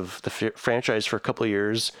face of the franchise for a couple of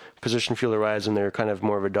years, position fielder wise, and they're kind of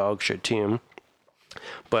more of a dog shit team.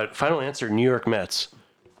 But final answer, New York Mets.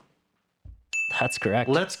 That's correct.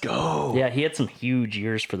 Let's go. Yeah, he had some huge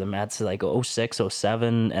years for the Mets, like 06,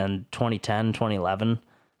 07, and 2010, 2011.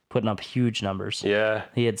 Putting up huge numbers. Yeah.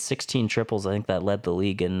 He had 16 triples, I think, that led the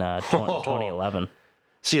league in 2011.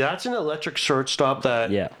 See, that's an electric shortstop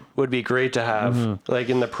that would be great to have, like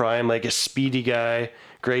in the prime, like a speedy guy,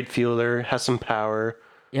 great fielder, has some power.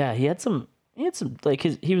 Yeah, he had some, like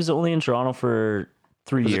he was only in Toronto for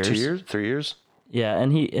 3 years. 2 years? 3 years? Yeah,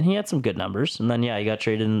 and he had some good numbers. And then, he got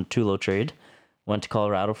traded in a Tulo trade, went to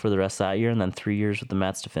Colorado for the rest of that year, and then 3 years with the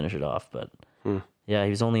Mets to finish it off. But yeah,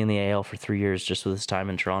 he was only in the AL for 3 years just with his time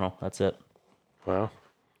in Toronto. That's it. Wow.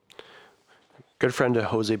 Good friend of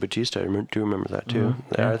Jose Bautista. I do remember that too.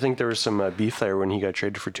 Yeah. I think there was some beef there when he got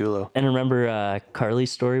traded for Tulo. And remember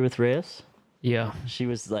Carly's story with Reyes? Yeah. She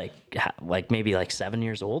was like maybe 7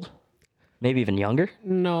 years old, maybe even younger.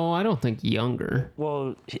 No, I don't think younger.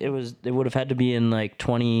 Well, it would have had to be in like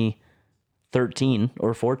 2013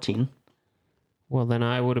 or 14. Well, then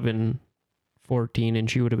I would have been 14 and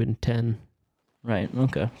she would have been 10. Right.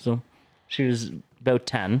 Okay. So she was about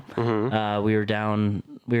 10. We were down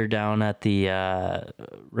at the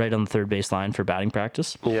right on the third base line for batting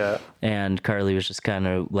practice. Yeah. And Carly was just kind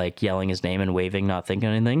of like yelling his name and waving, not thinking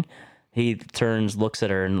anything. He turns, looks at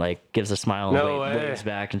her, and like gives a smile and waves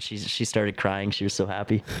back. And she started crying. She was so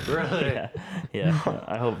happy. Really? Yeah.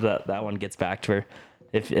 I hope that one gets back to her.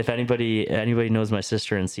 If anybody knows my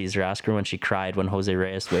sister and sees her, ask her when she cried when Jose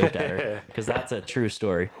Reyes waved at her, because that's a true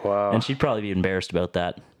story. Wow. And she'd probably be embarrassed about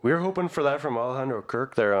that. We were hoping for that from Alejandro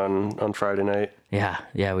Kirk there on Friday night. Yeah,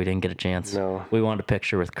 we didn't get a chance. No. We wanted a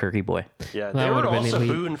picture with Kirky Boy. Yeah, That they were would've been also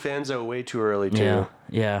elite. booing fans out way too early too.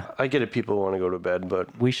 Yeah. I get it, people want to go to bed,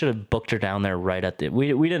 but We should have booked her down there right at the.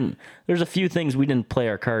 We didn't. There's a few things we didn't play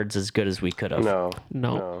our cards as good as we could have.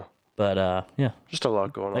 No. But yeah. Just a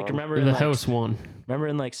lot going on. Remember The house won. Remember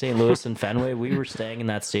in like St. Louis and Fenway, we were staying in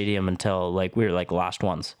that stadium until like we were like last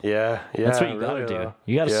ones. Yeah. That's what you gotta do.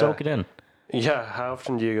 You gotta soak it in. Yeah, how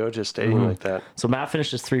often do you go to a stadium like that? So Matt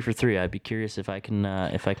finishes 3 for 3. I'd be curious if I can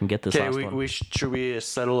get this last one. Should we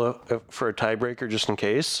settle for a tiebreaker just in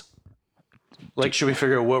case? Like, should we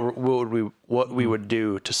figure out what we would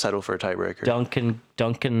do to settle for a tiebreaker?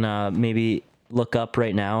 Duncan, maybe look up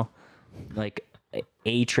right now, like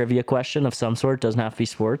a trivia question of some sort. Doesn't have to be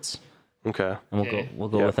sports. Okay. And we'll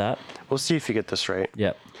go with that. We'll see if you get this right.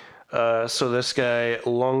 Yep. So this guy,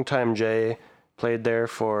 longtime Jay, played there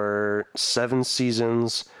for 7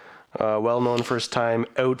 seasons. Well known for his time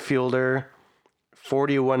outfielder.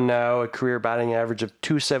 41 now, a career batting average of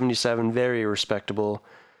 .277, very respectable.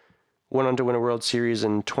 Went on to win a World Series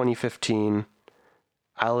in 2015.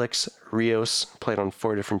 Alex Rios played on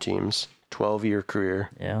 4 different teams. 12-year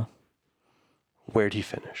career. Yeah. Where'd he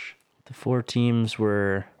finish? The 4 teams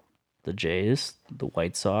were the Jays, the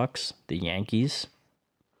White Sox, the Yankees,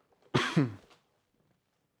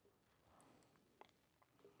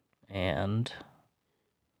 and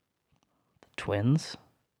the Twins,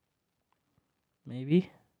 maybe?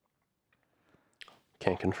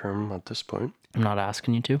 Can't confirm at this point. I'm not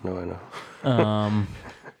asking you to. No, I know. Um,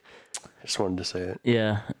 I just wanted to say it.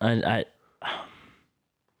 yeah, man,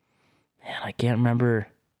 I can't remember.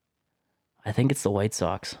 I think it's the White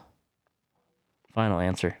Sox. Final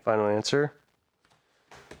answer. Final answer?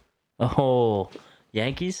 Oh,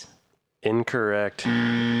 Yankees? Incorrect.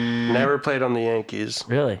 Never played on the Yankees.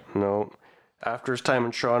 Really? No. After his time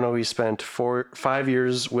in Toronto, he spent 5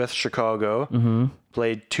 years with Chicago,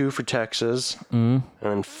 played 2 for Texas, and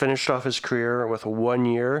then finished off his career with 1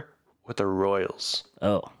 year with the Royals.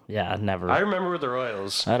 Oh, yeah, never. I remember the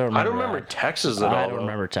Royals. I don't remember that. Texas at all. I don't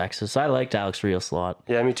remember Texas. I liked Alex Rios a lot.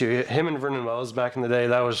 Yeah, me too. Him and Vernon Wells back in the day,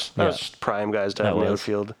 that was prime guys to have in the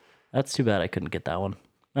outfield. That's too bad I couldn't get that one.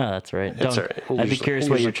 Oh, that's right. It's all right. I'd be curious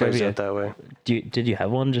what your plays trivia. out that way. Did you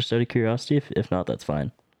have one just out of curiosity? If not, that's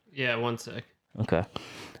fine. Yeah, 1 sec. Okay.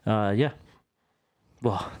 Yeah.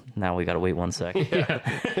 Well, now we gotta wait 1 sec. This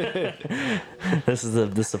is a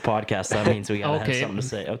podcast. That means we gotta have something to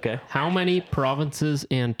say. Okay. How many provinces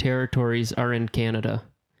and territories are in Canada?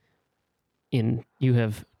 You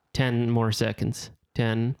have 10 more seconds.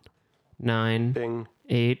 10, 9, Bing.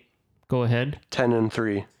 8. Go ahead. 10 and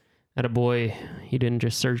 3. Had a boy. You didn't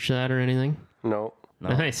just search that or anything? No. No.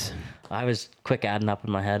 Nice. I was quick adding up in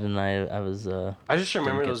my head, and I was. I just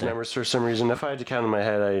remember get those there. numbers for some reason. If I had to count in my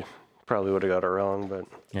head, I probably would have got it wrong, but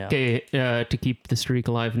Yeah. Okay, to keep the streak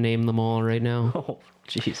alive, name them all right now. Oh,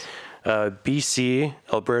 jeez. BC,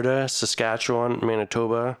 Alberta, Saskatchewan,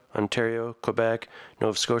 Manitoba, Ontario, Quebec,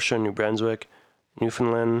 Nova Scotia, New Brunswick,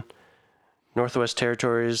 Newfoundland, Northwest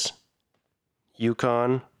Territories,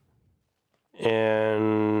 Yukon,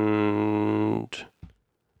 and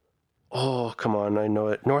oh, come on, I know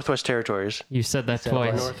it. Northwest Territories. You said that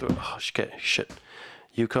twice. Shit.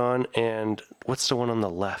 Yukon, and what's the one on the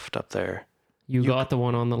left up there? You got the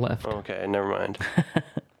one on the left. Okay, never mind.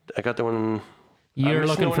 I got the one. You're missing the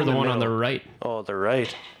looking one for in the the one on the middle. right. Oh, the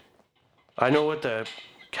right. I know what the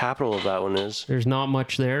capital of that one is. There's not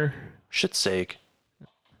much there. Shit's sake.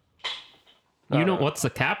 You know what's the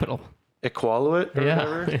capital? Iqaluit or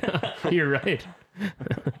whatever? Yeah, you're right.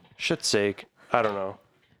 Shit's sake. I don't know.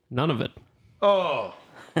 None of it. Oh.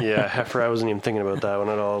 Yeah, heifer. I wasn't even thinking about that one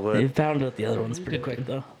at all, You but found out the other one's pretty quick,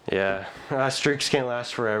 though. yeah. Streaks can't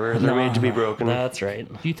last forever. They're made to be broken. That's right.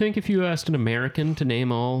 Do you think if you asked an American to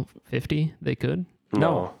name all 50, they could?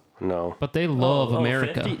 No. But they love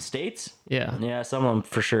America. 50 states? Yeah. Yeah, some of them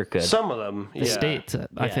for sure could. Some of them, The yeah. states, I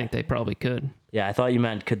Yeah. think they probably could. Yeah, I thought you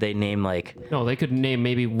meant could they name like. No, they could name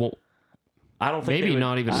maybe I don't think maybe they would-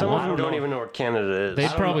 not even Some one. of them don't even know what Canada is.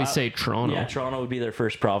 They'd probably know. say Toronto. Yeah, Toronto would be their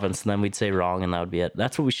first province, and then we'd say wrong, and that would be it.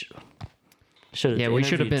 That's what we should. Yeah, we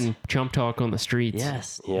should have been chump talk on the streets.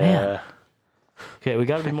 Yes. Yeah. Man. Okay, we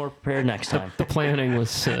got to be more prepared next time. The planning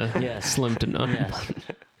was Yes. slim to none. Yes.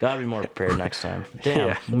 Got to be more prepared next time. Damn,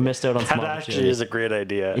 Yeah. we missed out on some That actually opportunities. is a great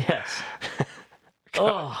idea. Yes.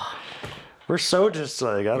 Oh, We're so just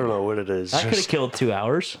like, I don't know what it is. that could have killed 2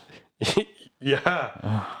 hours.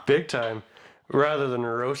 Yeah, big time. Rather than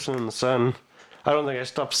roasting in the sun. I don't think I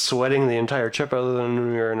stopped sweating the entire trip other than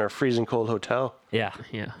when we were in our freezing cold hotel. Yeah.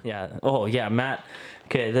 Yeah. Yeah. Oh, yeah, Matt.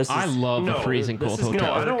 Okay, this is. I love the No, freezing this cold is gonna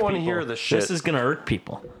hotel. I don't want to people. hear the shit. This is gonna irk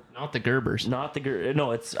people. Not the Gerbers. Not the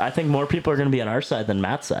no. It's. I think more people are gonna be on our side than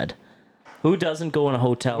Matt's side. Who doesn't go in a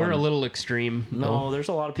hotel? We're a and- little extreme. No, there's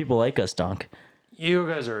a lot of people like us, Donk. You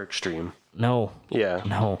guys are extreme. No, Yeah.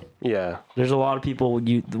 no. Yeah. There's a lot of people.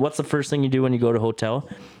 What's the first thing you do when you go to a hotel?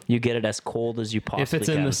 You get it as cold as you possibly If it's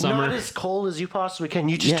in can. the summer, Not as cold as you possibly can.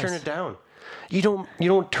 You just Yes. turn it down. You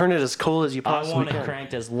don't turn it as cold as you I possibly want it can.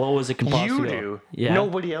 cranked as low as it can possibly You go. do. Yeah.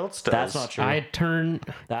 Nobody else does. That's not true.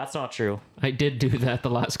 That's not true. I did do that the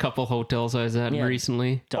last couple hotels I was at Yeah.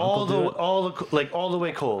 recently. All Uncle do the it. all the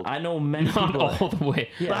way cold. I know many Not people. all the way.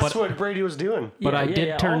 That's what Brady was doing. But I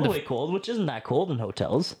did turn all the the- way cold, which isn't that cold in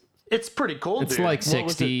hotels. It's pretty cold. It's dude. like What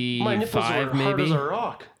was it? My nipples are 65 hard maybe. as a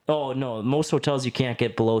rock. Oh no, most hotels you can't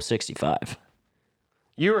get below 65.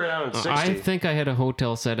 You were down at 60. I think I had a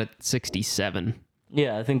hotel set at 67.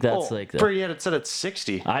 Yeah, I think that's like the. Brady had it set at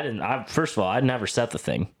 60. I didn't. First of all, I'd never set the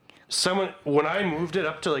thing. When I moved it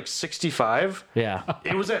up to like 65, Yeah.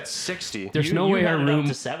 it was at 60. There's no way you our had it up room.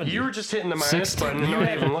 to 70. You were just hitting the minus 60. button and not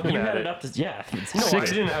even looking You at had it. it up to No, I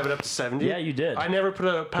Six- didn't have it up to 70. Yeah, you did. I never put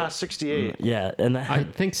it up past 68. Yeah, and that, I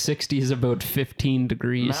think 60 is about 15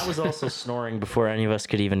 degrees. Matt was also snoring before any of us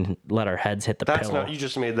could even let our heads hit the That's pillow. not. You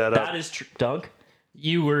just made that up. That is true, Doug.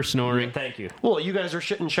 You were snoring. Thank you. Well, you guys are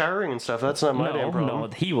shitting, showering and stuff. That's not my damn problem. No,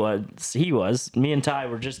 he was. Me and Ty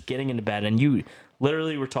were just getting into bed, and you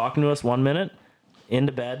literally were talking to us 1 minute,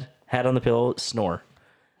 into bed, head on the pillow, snore.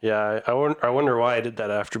 Yeah, I wonder why I did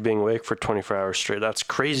that after being awake for 24 hours straight. That's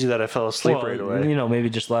crazy that I fell asleep Well, right away. you know, maybe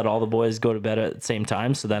just let all the boys go to bed at the same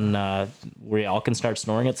time, so then we all can start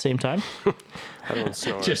snoring at the same time. I don't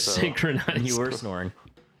snore. Just so synchronized. You were snoring.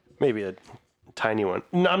 maybe a tiny one.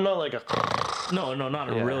 No, I'm not like a. No,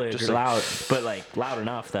 not Yeah, really just like- loud, but like loud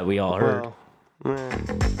enough that we all heard. Well,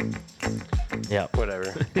 Yeah,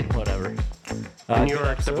 whatever. whatever. New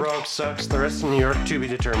York, the Bronx sucks. The rest of New York to be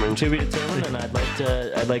determined. To be determined, and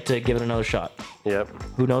I'd like to give it another shot. Yep.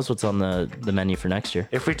 Who knows what's on the menu for next year?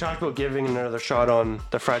 If we talked about giving another shot on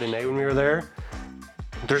the Friday night when we were there,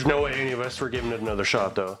 there's no way any of us were giving it another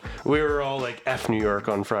shot though. We were all like F New York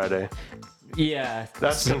on Friday. Yeah,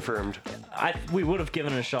 That's confirmed. we would have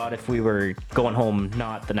given it a shot if we were going home,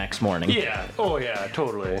 not the next morning. Yeah. Oh yeah,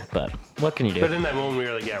 totally. But what can you do? But in that moment, we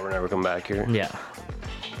were like, yeah, we're never coming back here. Yeah.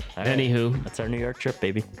 All right. Anywho. That's our New York trip,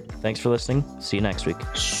 baby. Thanks for listening. See you next week.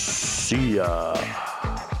 See ya.